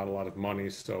projects for not a lot of money,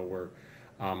 so we're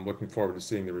looking forward to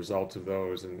seeing the results of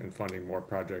those and funding more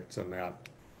projects on that.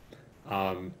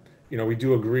 We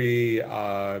do agree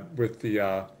with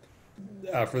the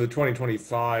for the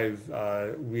 2025,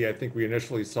 I think we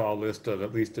initially saw a list of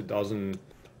at least a dozen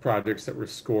projects that were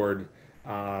scored.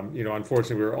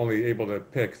 Unfortunately, we were only able to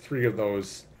pick 3 of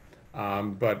those,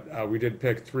 but we did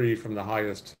pick 3 from the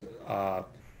highest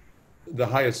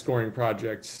scoring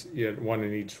projects, one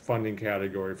in each funding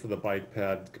category for the bike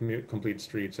ped, complete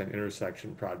streets, and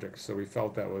intersection projects. So we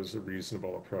felt that was a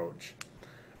reasonable approach.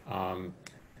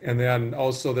 And then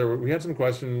also we had some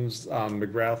questions.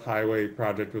 McGrath Highway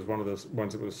project was one of the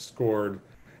ones that was scored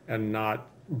and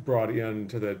not brought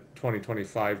into the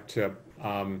 2025 tip.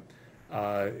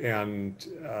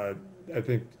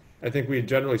 I think we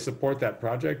generally support that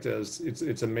project, as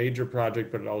it's a major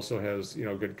project, but it also has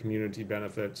good community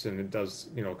benefits, and it does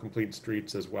complete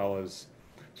streets as well as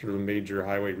sort of a major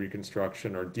highway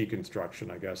reconstruction or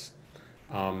deconstruction, I guess.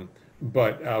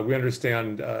 But we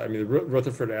understand, I mean,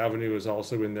 Rutherford Avenue is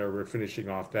also in there. We're finishing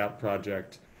off that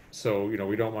project. So,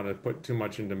 we don't want to put too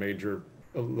much into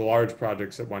large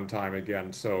projects at one time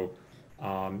again. So,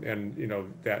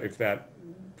 that if that,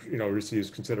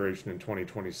 receives consideration in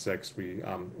 2026, we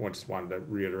just wanted to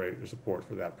reiterate your support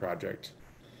for that project.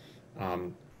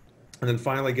 And then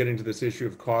finally getting to this issue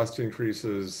of cost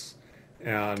increases,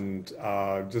 and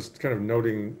just kind of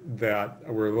noting that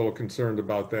we're a little concerned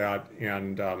about that,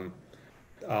 and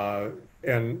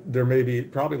there may be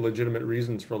probably legitimate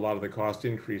reasons for a lot of the cost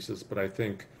increases, but I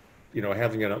think,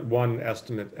 having one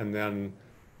estimate and then,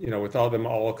 without them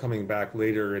all coming back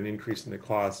later and increasing the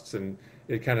costs, and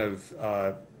it kind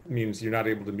of means you're not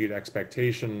able to meet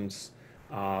expectations,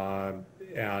 and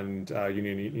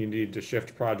you need to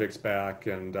shift projects back,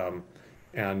 and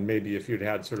maybe if you'd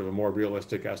had sort of a more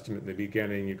realistic estimate in the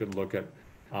beginning, you could look at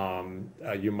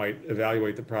you might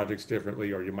evaluate the projects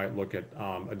differently, or you might look at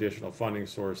additional funding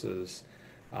sources.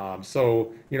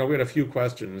 So, we had a few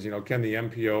questions. Can the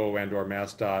MPO and/or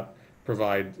MassDOT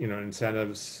provide,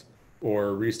 incentives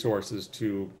or resources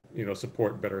to,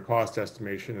 support better cost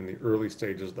estimation in the early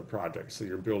stages of the project? So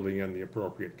you're building in the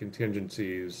appropriate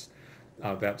contingencies,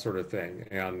 that sort of thing.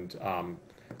 And,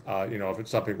 if it's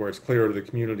something where it's clear to the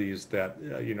communities that,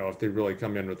 if they really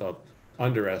come in with a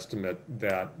underestimate,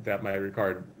 that might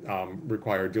require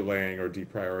delaying or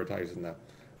deprioritizing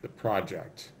the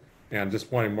project, and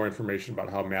just wanting more information about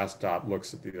how MassDOT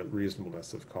looks at the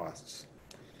reasonableness of costs.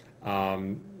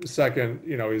 Second,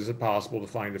 is it possible to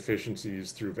find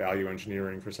efficiencies through value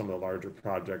engineering for some of the larger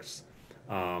projects,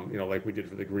 like we did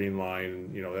for the Green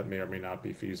Line? That may or may not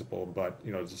be feasible, but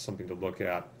it's just something to look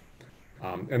at.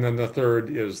 And then the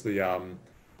third is would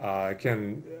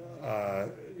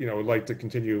like to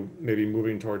continue maybe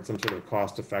moving towards some sort of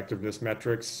cost effectiveness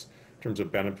metrics in terms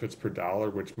of benefits per dollar,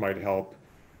 which might help,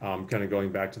 kind of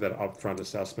going back to that upfront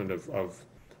assessment of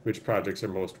which projects are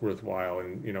most worthwhile,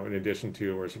 and in addition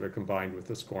to, or sort of combined with,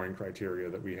 the scoring criteria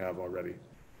that we have already.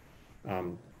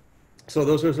 So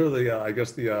those are sort of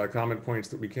the comment points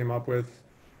that we came up with.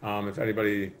 If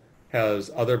anybody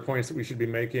has other points that we should be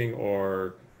making,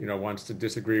 or wants to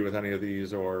disagree with any of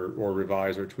these, or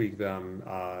revise or tweak them,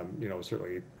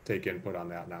 certainly take input on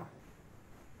that now.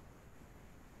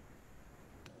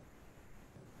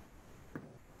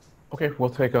 Okay,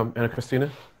 we'll take Anna Christina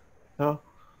now.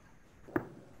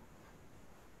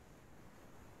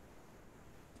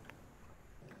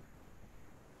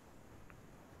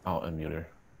 I'll unmute her.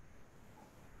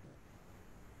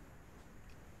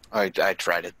 I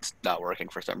tried it. It's not working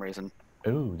for some reason.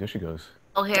 Oh, there she goes.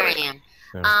 Oh, here I am.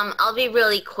 Yeah. I'll be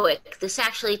really quick. This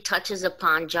actually touches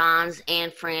upon John's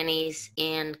and Franny's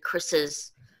and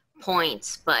Chris's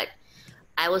points, but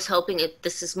I was hoping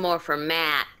this is more for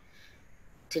Matt.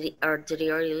 Did he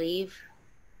already leave?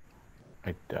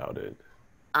 I doubt it.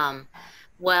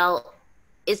 Well,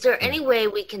 is there any way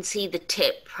we can see the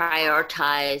tip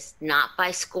prioritized not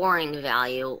by scoring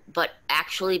value, but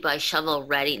actually by shovel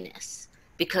readiness?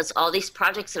 Because all these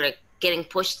projects that are getting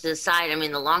pushed to the side. I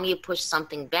mean, the longer you push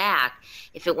something back,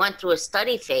 if it went through a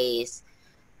study phase,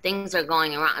 things are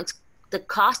going around. The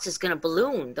cost is going to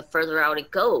balloon the further out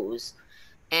it goes.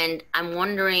 And I'm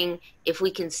wondering if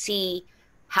we can see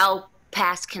how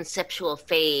past conceptual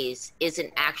phase is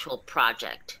an actual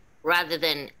project rather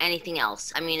than anything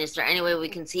else. I mean, is there any way we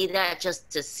can see that just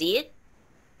to see it?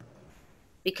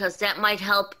 Because that might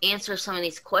help answer some of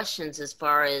these questions as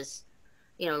far as,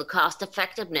 you know, the cost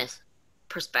effectiveness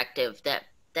perspective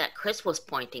that Chris was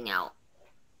pointing out.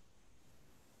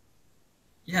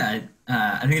 Yeah,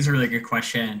 I think it's a really good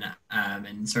question,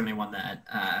 and certainly one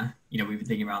that you know, we've been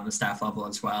thinking about on the staff level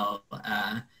as well.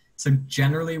 So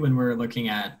generally, when we're looking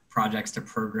at projects to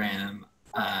program,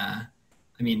 I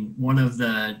mean, one of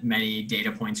the many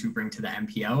data points we bring to the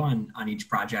MPO on each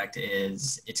project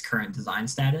is its current design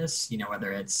status. You know,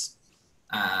 whether it's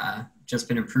just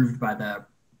been approved by the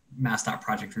MassDOT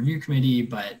Project Review Committee,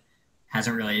 but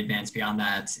hasn't really advanced beyond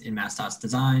that in MassDOT's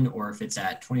design, or if it's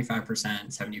at 25%,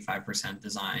 75%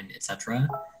 design, et cetera.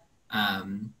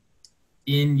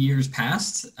 In years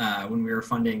past, when we were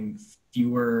funding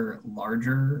fewer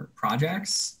larger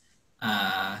projects,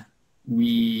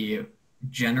 we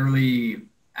generally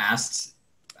asked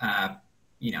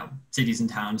you know, cities and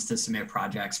towns to submit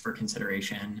projects for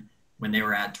consideration when they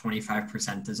were at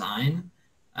 25% design.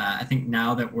 I think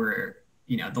now that we're,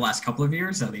 you know, the last couple of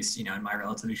years, at least, you know, in my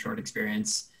relatively short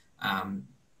experience,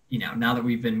 you know, now that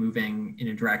we've been moving in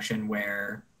a direction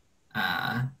where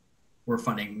we're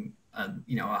funding,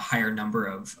 you know, a higher number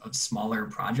of smaller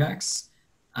projects.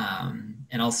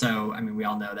 And also, I mean, we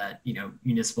all know that, you know,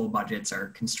 municipal budgets are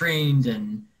constrained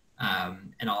and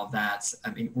all of that.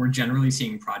 I mean, we're generally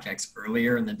seeing projects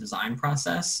earlier in the design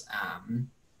process.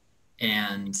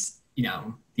 And, you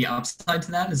know, the upside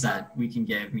to that is that we can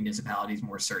give municipalities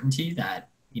more certainty that,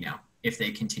 you know, if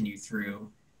they continue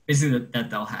through, basically that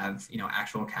they'll have, you know,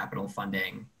 actual capital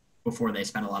funding before they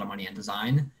spend a lot of money on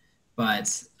design.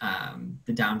 But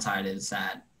the downside is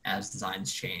that as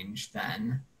designs change,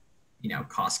 then, you know,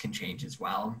 costs can change as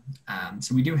well.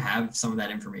 So we do have some of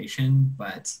that information,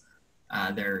 but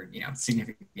there are, you know,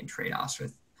 significant trade-offs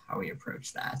with how we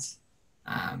approach that.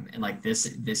 And like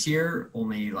this year,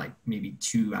 only like maybe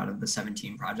 2 out of the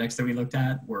 17 projects that we looked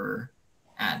at were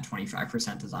at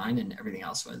 25% design, and everything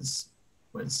else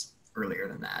was earlier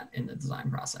than that in the design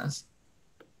process.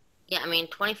 Yeah, I mean,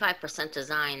 25%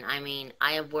 design, I mean,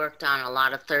 I have worked on a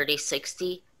lot of 30,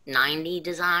 60, 90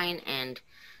 design, and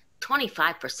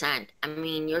 25%, I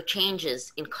mean, your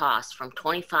changes in cost from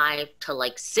 25 to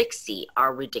like 60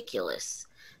 are ridiculous.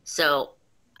 So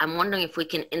I'm wondering if we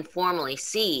can informally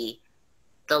see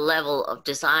the level of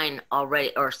design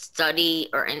already, or study,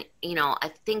 or any, you know,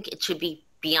 I think it should be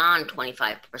beyond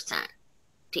 25%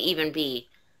 to even be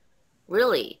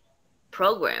really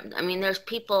programmed. I mean, there's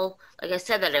people, like I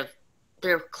said, that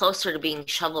they're closer to being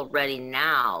shovel ready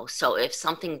now. So if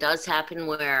something does happen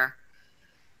where,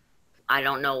 I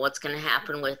don't know what's going to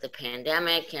happen with the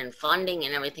pandemic and funding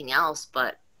and everything else,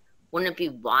 but wouldn't it be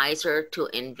wiser to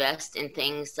invest in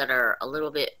things that are a little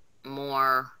bit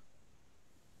more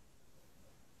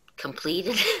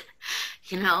completed,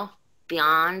 you know,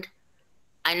 beyond?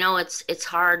 I know it's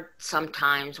hard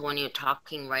sometimes when you're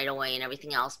talking right away and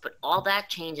everything else, but all that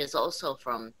changes also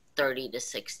from 30 to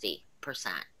 60%.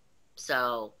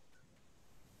 So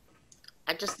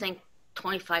I just think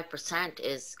 25%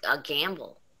 is a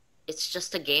gamble. It's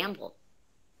just a gamble.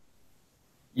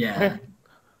 Yeah. Okay.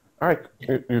 All right.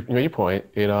 You know your point,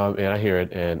 and I hear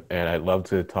it, and I'd love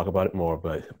to talk about it more,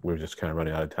 but we're just kind of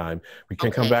running out of time. We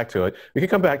can come back to it. We can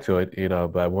come back to it, you know,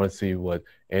 but I want to see what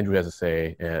Andrew has to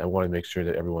say, and I want to make sure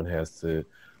that everyone has a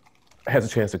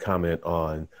chance to comment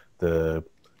on the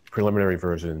preliminary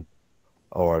version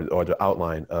or the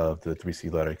outline of the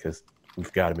 3C letter, because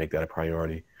we've got to make that a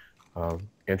priority.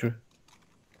 Andrew?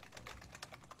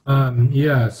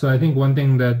 Yeah, so I think one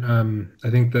thing that I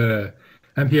think the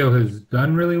MPO has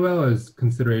done really well is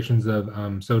considerations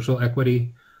of social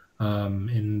equity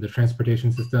in the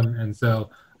transportation system. And so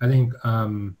I think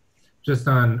just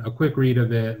on a quick read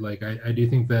of it, like I do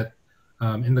think that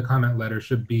in the comment letter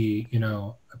should be, you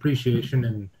know,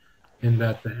 appreciation in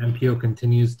that the MPO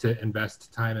continues to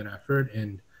invest time and effort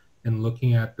in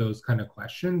looking at those kind of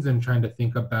questions and trying to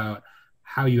think about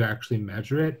how you actually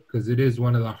measure it, because it is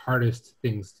one of the hardest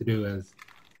things to do as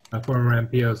a former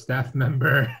MPO staff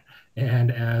member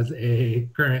and as a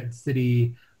current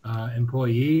city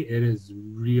employee. It is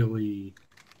really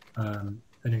an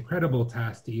incredible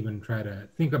task to even try to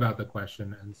think about the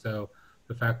question. And so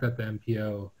the fact that the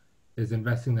MPO is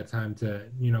investing the time to,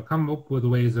 you know, come up with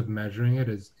ways of measuring it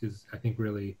is I think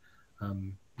really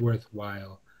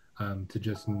worthwhile. to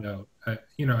just note.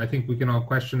 You know, I think we can all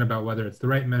question about whether it's the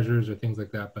right measures or things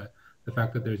like that, but the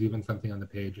fact that there's even something on the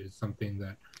page is something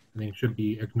that I think should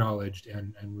be acknowledged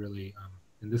and really,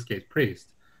 in this case,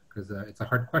 praised, because it's a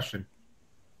hard question.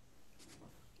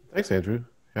 Thanks, Andrew.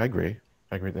 I agree.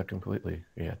 I agree with that completely.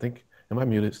 Yeah, I think, am I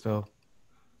muted still?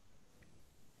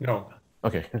 No.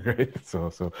 Okay, great.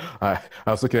 So I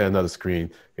was looking at another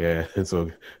screen, yeah, and so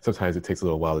sometimes it takes a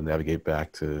little while to navigate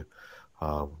back to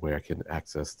where I can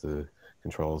access the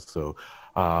controls. So,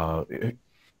 Matt,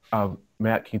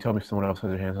 can you tell me if someone else has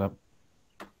their hands up?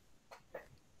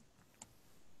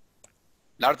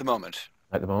 Not at the moment.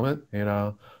 At the moment,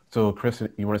 and so Chris,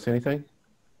 you want to say anything?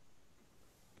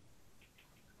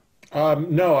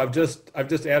 No, I've just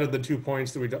added the 2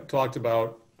 points that we talked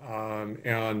about,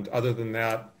 and other than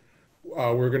that,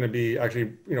 we're going to be actually,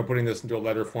 putting this into a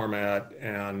letter format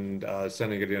and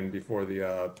sending it in before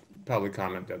the public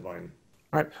comment deadline.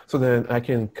 All right, so then I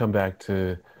can come back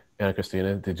to Anna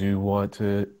Christina. Did you want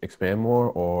to expand more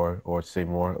or say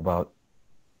more about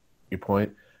your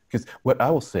point? Because what I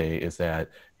will say is that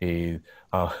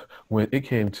when it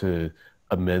came to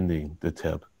amending the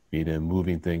tip, and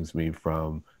moving things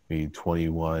from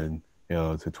 21,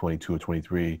 to 22 or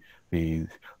 23, the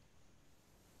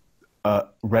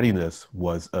readiness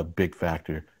was a big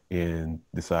factor in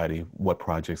deciding what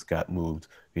projects got moved,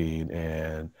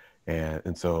 and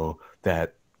so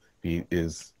that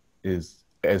is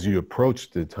as you approach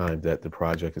the time that the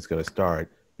project is going to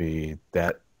start,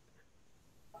 that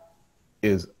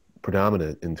is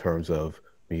predominant in terms of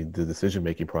the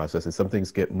decision-making process, and some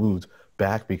things get moved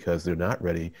back because they're not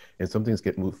ready, and some things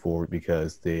get moved forward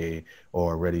because they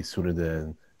are ready sooner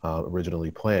than originally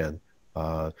planned.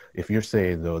 If you're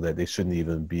saying, though, that they shouldn't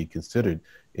even be considered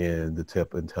in the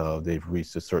tip until they've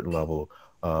reached a certain level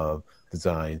of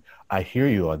design, I hear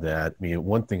you on that. I mean,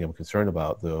 one thing I'm concerned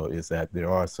about, though, is that there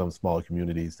are some smaller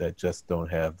communities that just don't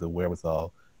have the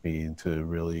wherewithal, to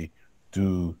really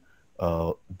do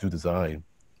design,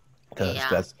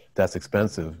 because that's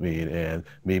expensive. And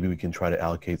maybe we can try to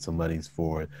allocate some monies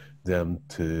for them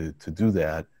to do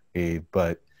that.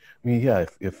 But I mean, yeah,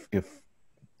 if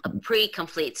a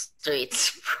pre-complete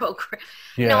streets program.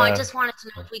 Yeah. No, I just wanted to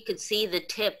know if we could see the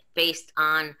tip based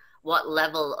on what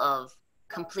level of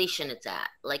completion it's at,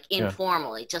 like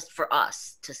informally, just for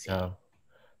us to see. Well,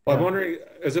 I'm wondering,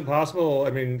 is it possible, I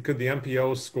mean, could the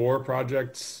MPO score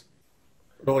projects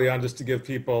early on just to give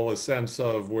people a sense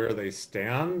of where they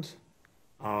stand,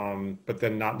 but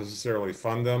then not necessarily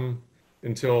fund them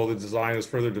until the design is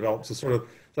further developed? So sort of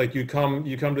like you come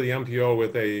to the MPO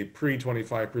with a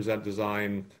pre-25%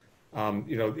 design, the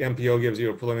MPO gives you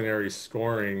a preliminary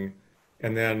scoring,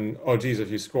 and then, oh geez,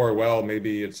 if you score well,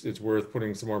 maybe it's worth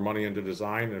putting some more money into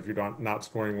design. And if you're not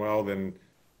scoring well, then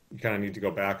you kind of need to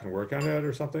go back and work on it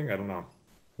or something. I don't know.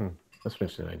 That's an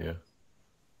interesting idea.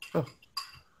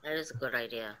 That is a good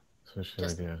idea. That's an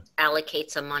interesting idea.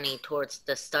 Allocate some money towards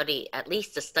the study, at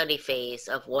least the study phase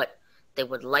of what they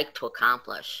would like to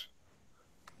accomplish.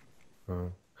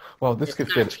 Well, this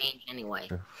could fit. Change anyway.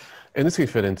 And this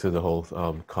could fit into the whole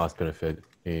cost-benefit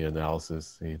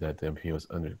analysis that the MPO is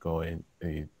undergoing,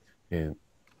 and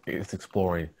it's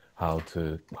exploring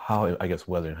whether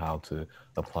and how to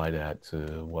apply that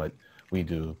to what we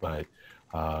do. But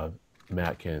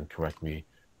Matt can correct me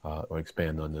or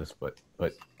expand on this. But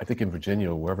I think in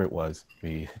Virginia, wherever it was,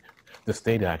 the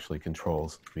state actually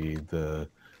controls the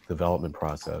development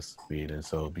process, and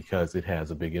so because it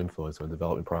has a big influence on the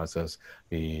development process,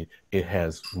 it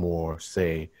has more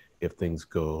say if things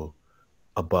go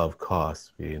above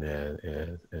cost,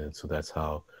 and so that's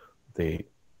how they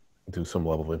do some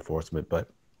level of enforcement. But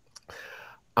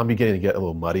I'm beginning to get a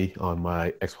little muddy on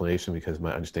my explanation because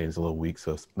my understanding is a little weak.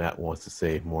 So if Matt wants to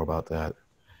say more about that,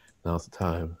 now's the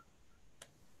time.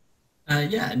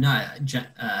 Len,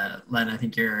 I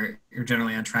think you're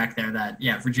generally on track there. That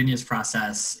Virginia's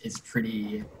process is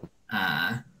pretty.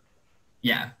 I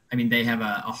mean, they have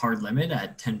a hard limit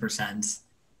at 10%.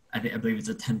 I believe it's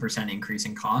a 10% increase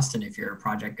in cost, and if your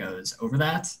project goes over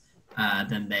that,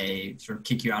 then they sort of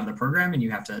kick you out of the program, and you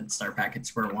have to start back at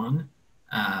square one.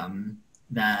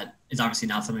 That is obviously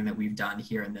not something that we've done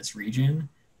here in this region,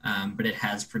 but it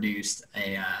has produced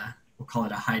we'll call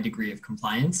it a high degree of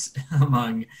compliance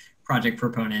among project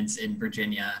proponents in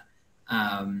Virginia.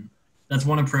 That's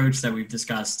one approach that we've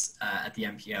discussed at the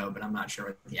MPO, but I'm not sure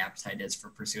what the appetite is for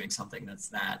pursuing something that's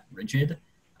that rigid.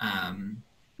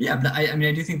 But I mean,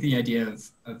 I do think the idea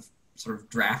of sort of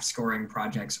draft scoring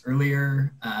projects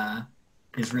earlier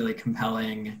is really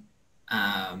compelling.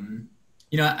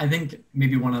 I think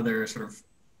maybe one other sort of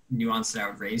nuance that I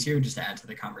would raise here, just to add to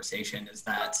the conversation, is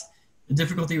that the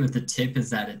difficulty with the tip is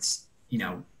that it's,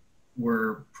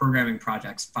 we're programming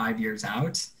projects 5 years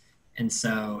out. And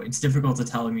so it's difficult to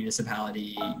tell a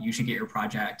municipality, you should get your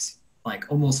project like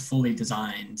almost fully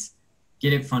designed,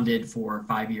 get it funded for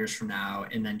 5 years from now,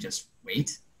 and then just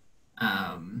wait.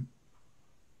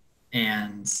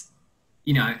 And,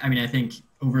 you know, I mean, I think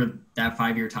over that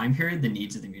 5-year time period, the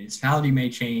needs of the municipality may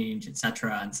change, et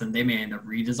cetera. And so they may end up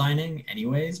redesigning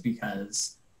anyways,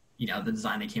 because, you know, the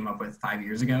design they came up with 5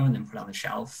 years ago and then put on the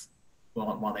shelf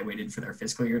while they waited for their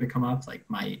fiscal year to come up, like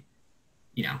might,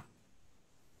 you know,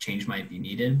 change might be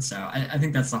needed. So I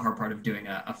think that's the hard part of doing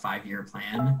a 5-year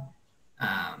plan.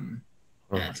 And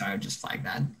so I would just flag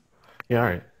that. Yeah, all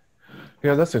right.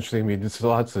 Yeah, that's interesting. I mean, there's a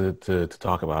lot to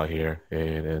talk about here.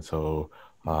 And so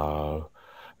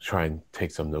try and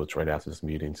take some notes right after this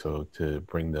meeting so to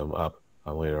bring them up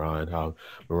later on.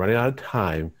 We're running out of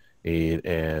time.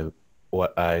 And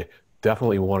what I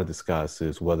definitely want to discuss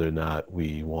is whether or not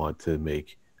we want to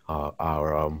make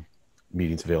our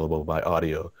meetings available by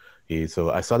audio.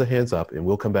 So I saw the hands up, and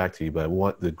we'll come back to you, but I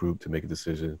want the group to make a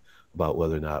decision about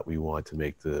whether or not we want to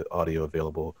make the audio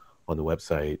available on the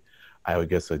website, I would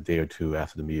guess a day or two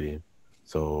after the meeting.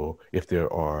 So if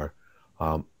there are,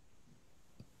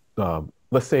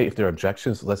 let's say if there are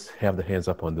objections, let's have the hands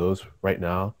up on those right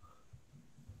now.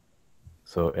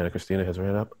 So Anna Christina has her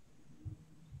hand up.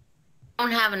 I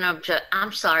don't have an object.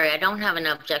 I'm sorry, I don't have an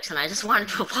objection. I just wanted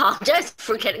to apologize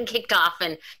for getting kicked off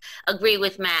and agree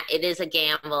with Matt. It is a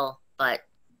gamble, but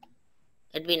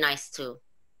it'd be nice to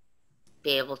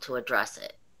be able to address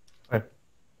it. Okay.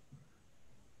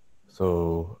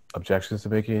 So objections to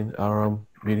making our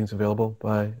meetings available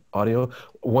by audio.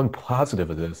 One positive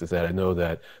of this is that I know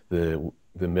that the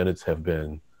minutes have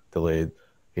been delayed,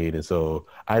 and so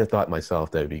I had thought myself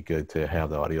that it'd be good to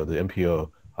have the audio. The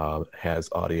MPO has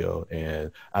audio,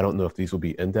 and I don't know if these will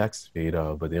be indexed, but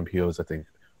the MPOs I think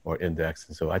are indexed,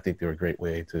 and so I think they're a great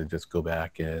way to just go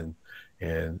back and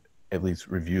at least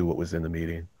review what was in the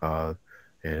meeting.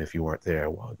 And if you weren't there,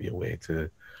 well, it'd be a way to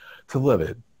live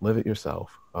it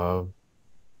yourself. All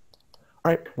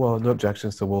right, well, no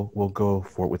objections, so we'll go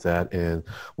forward with that. And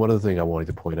one other thing I wanted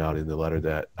to point out in the letter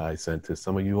that I sent to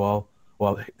some of you all,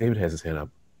 well, David has his hand up.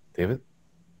 David?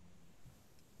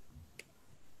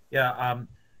 Yeah,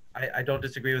 I don't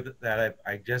disagree with that.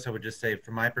 I guess I would just say,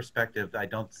 from my perspective, I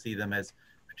don't see them as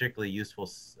particularly useful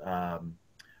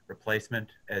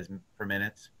replacement for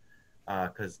minutes,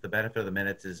 because the benefit of the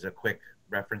minutes is a quick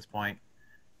reference point,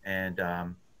 and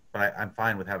but I'm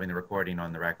fine with having the recording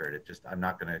on the record. It just, I'm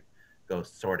not going to go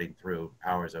sorting through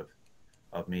hours of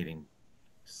meeting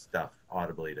stuff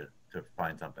audibly to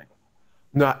find something.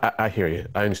 No, I hear you.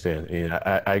 I understand. And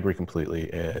I agree completely.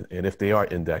 And if they are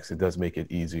indexed, it does make it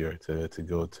easier to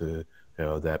go to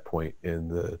that point in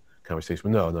the conversation.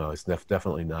 But no, it's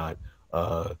definitely not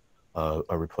a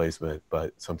replacement.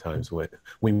 But sometimes when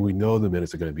we know the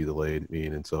minutes are going to be delayed,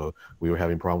 and so we were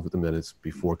having problems with the minutes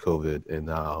before COVID, and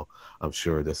now I'm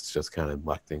sure this just kind of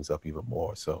mucked things up even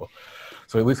more. So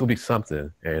at least it'll be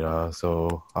something. And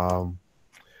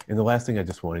and the last thing I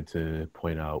just wanted to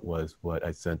point out was what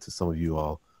I sent to some of you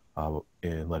all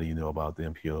and letting you know about the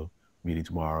MPO meeting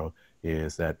tomorrow,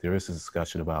 is that there is a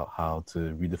discussion about how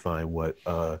to redefine what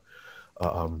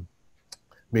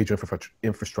major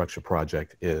infrastructure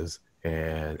project is.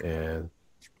 And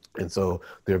so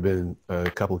there have been a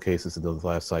couple of cases in the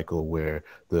last cycle where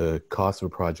the cost of a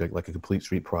project, like a complete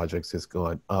street project, has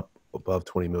gone up above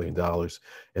 $20 million,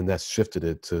 and that's shifted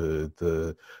it to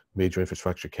the major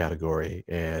infrastructure category.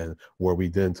 And were we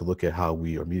then to look at how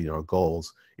we are meeting our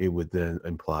goals, it would then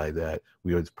imply that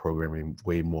we are programming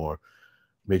way more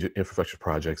major infrastructure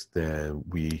projects than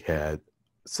we had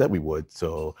said we would.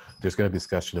 So there's going to be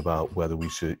discussion about whether we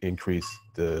should increase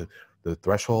the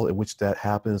threshold at which that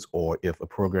happens, or if a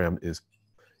program is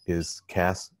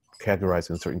categorized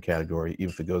in a certain category,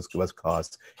 even if it goes less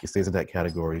cost, it stays in that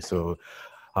category. So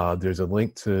there's a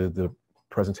link to the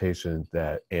presentation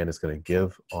that Ann is going to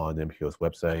give on the MPO's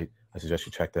website. I suggest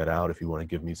you check that out. If you want to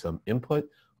give me some input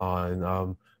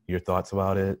on your thoughts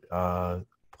about it,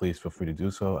 please feel free to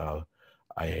do so.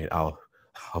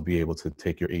 I'll be able to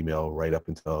take your email right up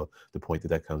until the point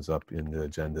that comes up in the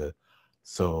agenda.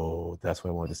 So that's what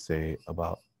I wanted to say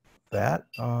about that.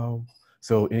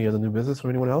 So any other new business from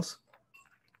anyone else?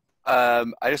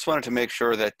 I just wanted to make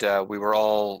sure that we were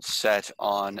all set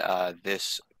on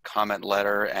this comment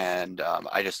letter, and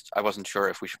I wasn't sure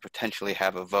if we should potentially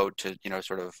have a vote to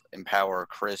sort of empower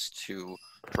Chris to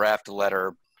draft a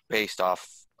letter based off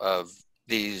of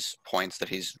these points that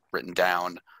he's written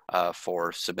down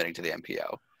for submitting to the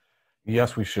MPO.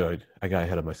 Yes, we should. I got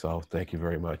ahead of myself. Thank you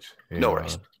very much. And, no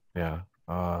worries. Yeah.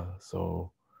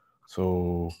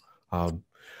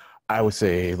 I would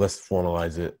say let's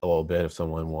formalize it a little bit. If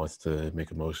someone wants to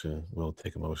make a motion, we'll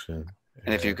take a motion.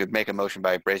 And if you could make a motion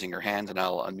by raising your hands, and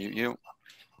I'll unmute you.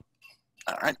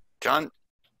 All right, John.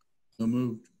 So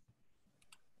moved.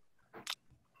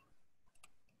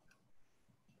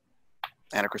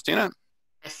 Anna Christina.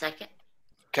 A second.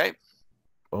 Okay.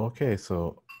 Okay,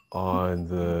 so on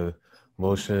the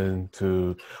motion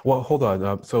to, well, hold on.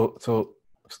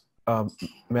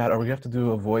 Matt, are we have to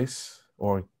do a voice,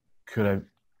 or could I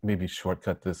maybe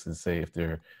shortcut this and say if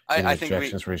there are any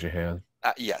objections, raise your hand?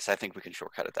 Yes, I think we can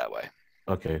shortcut it that way.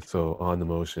 Okay, so on the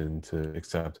motion to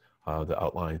accept the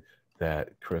outline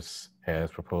that Chris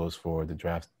has proposed for the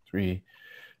draft 3C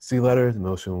letter, the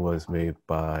motion was made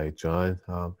by John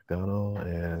McDonald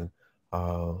and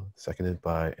seconded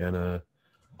by Anna.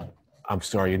 I'm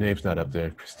sorry, your name's not up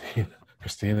there,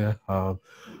 Christina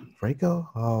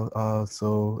Franco.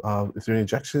 So is there any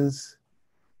objections?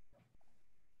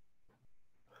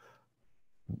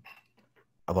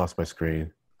 I lost my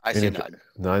screen. I see none.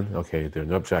 None? Okay, there are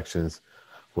no objections.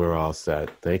 We're all set.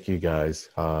 Thank you, guys.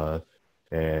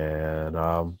 And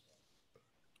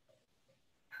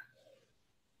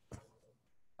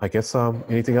I guess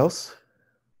anything else?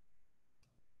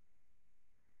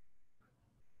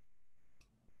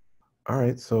 All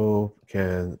right, so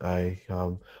can I,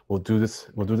 we'll do this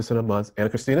in a month. Anna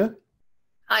Christina?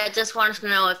 I just wanted to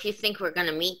know if you think we're going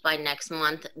to meet by next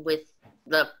month with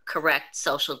the correct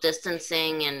social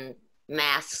distancing and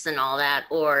masks and all that,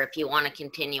 or if you want to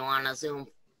continue on a Zoom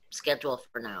schedule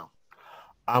for now.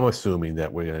 I'm assuming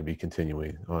that we're going to be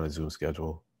continuing on a Zoom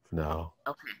schedule for now.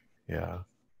 Okay.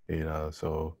 Yeah,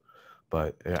 so,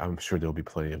 but I'm sure there'll be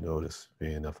plenty of notice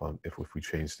being if we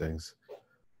change things.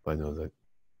 But I know that,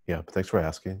 yeah, but thanks for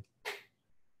asking.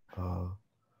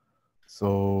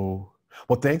 So,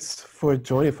 well, thanks for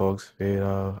joining, folks.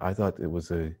 I thought it was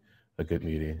a good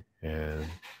meeting and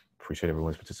appreciate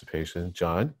everyone's participation.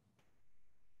 John?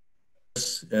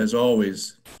 As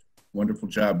always, wonderful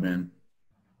job, man.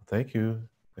 Thank you.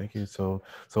 So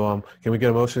can we get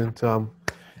a motion to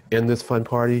end this fun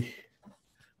party?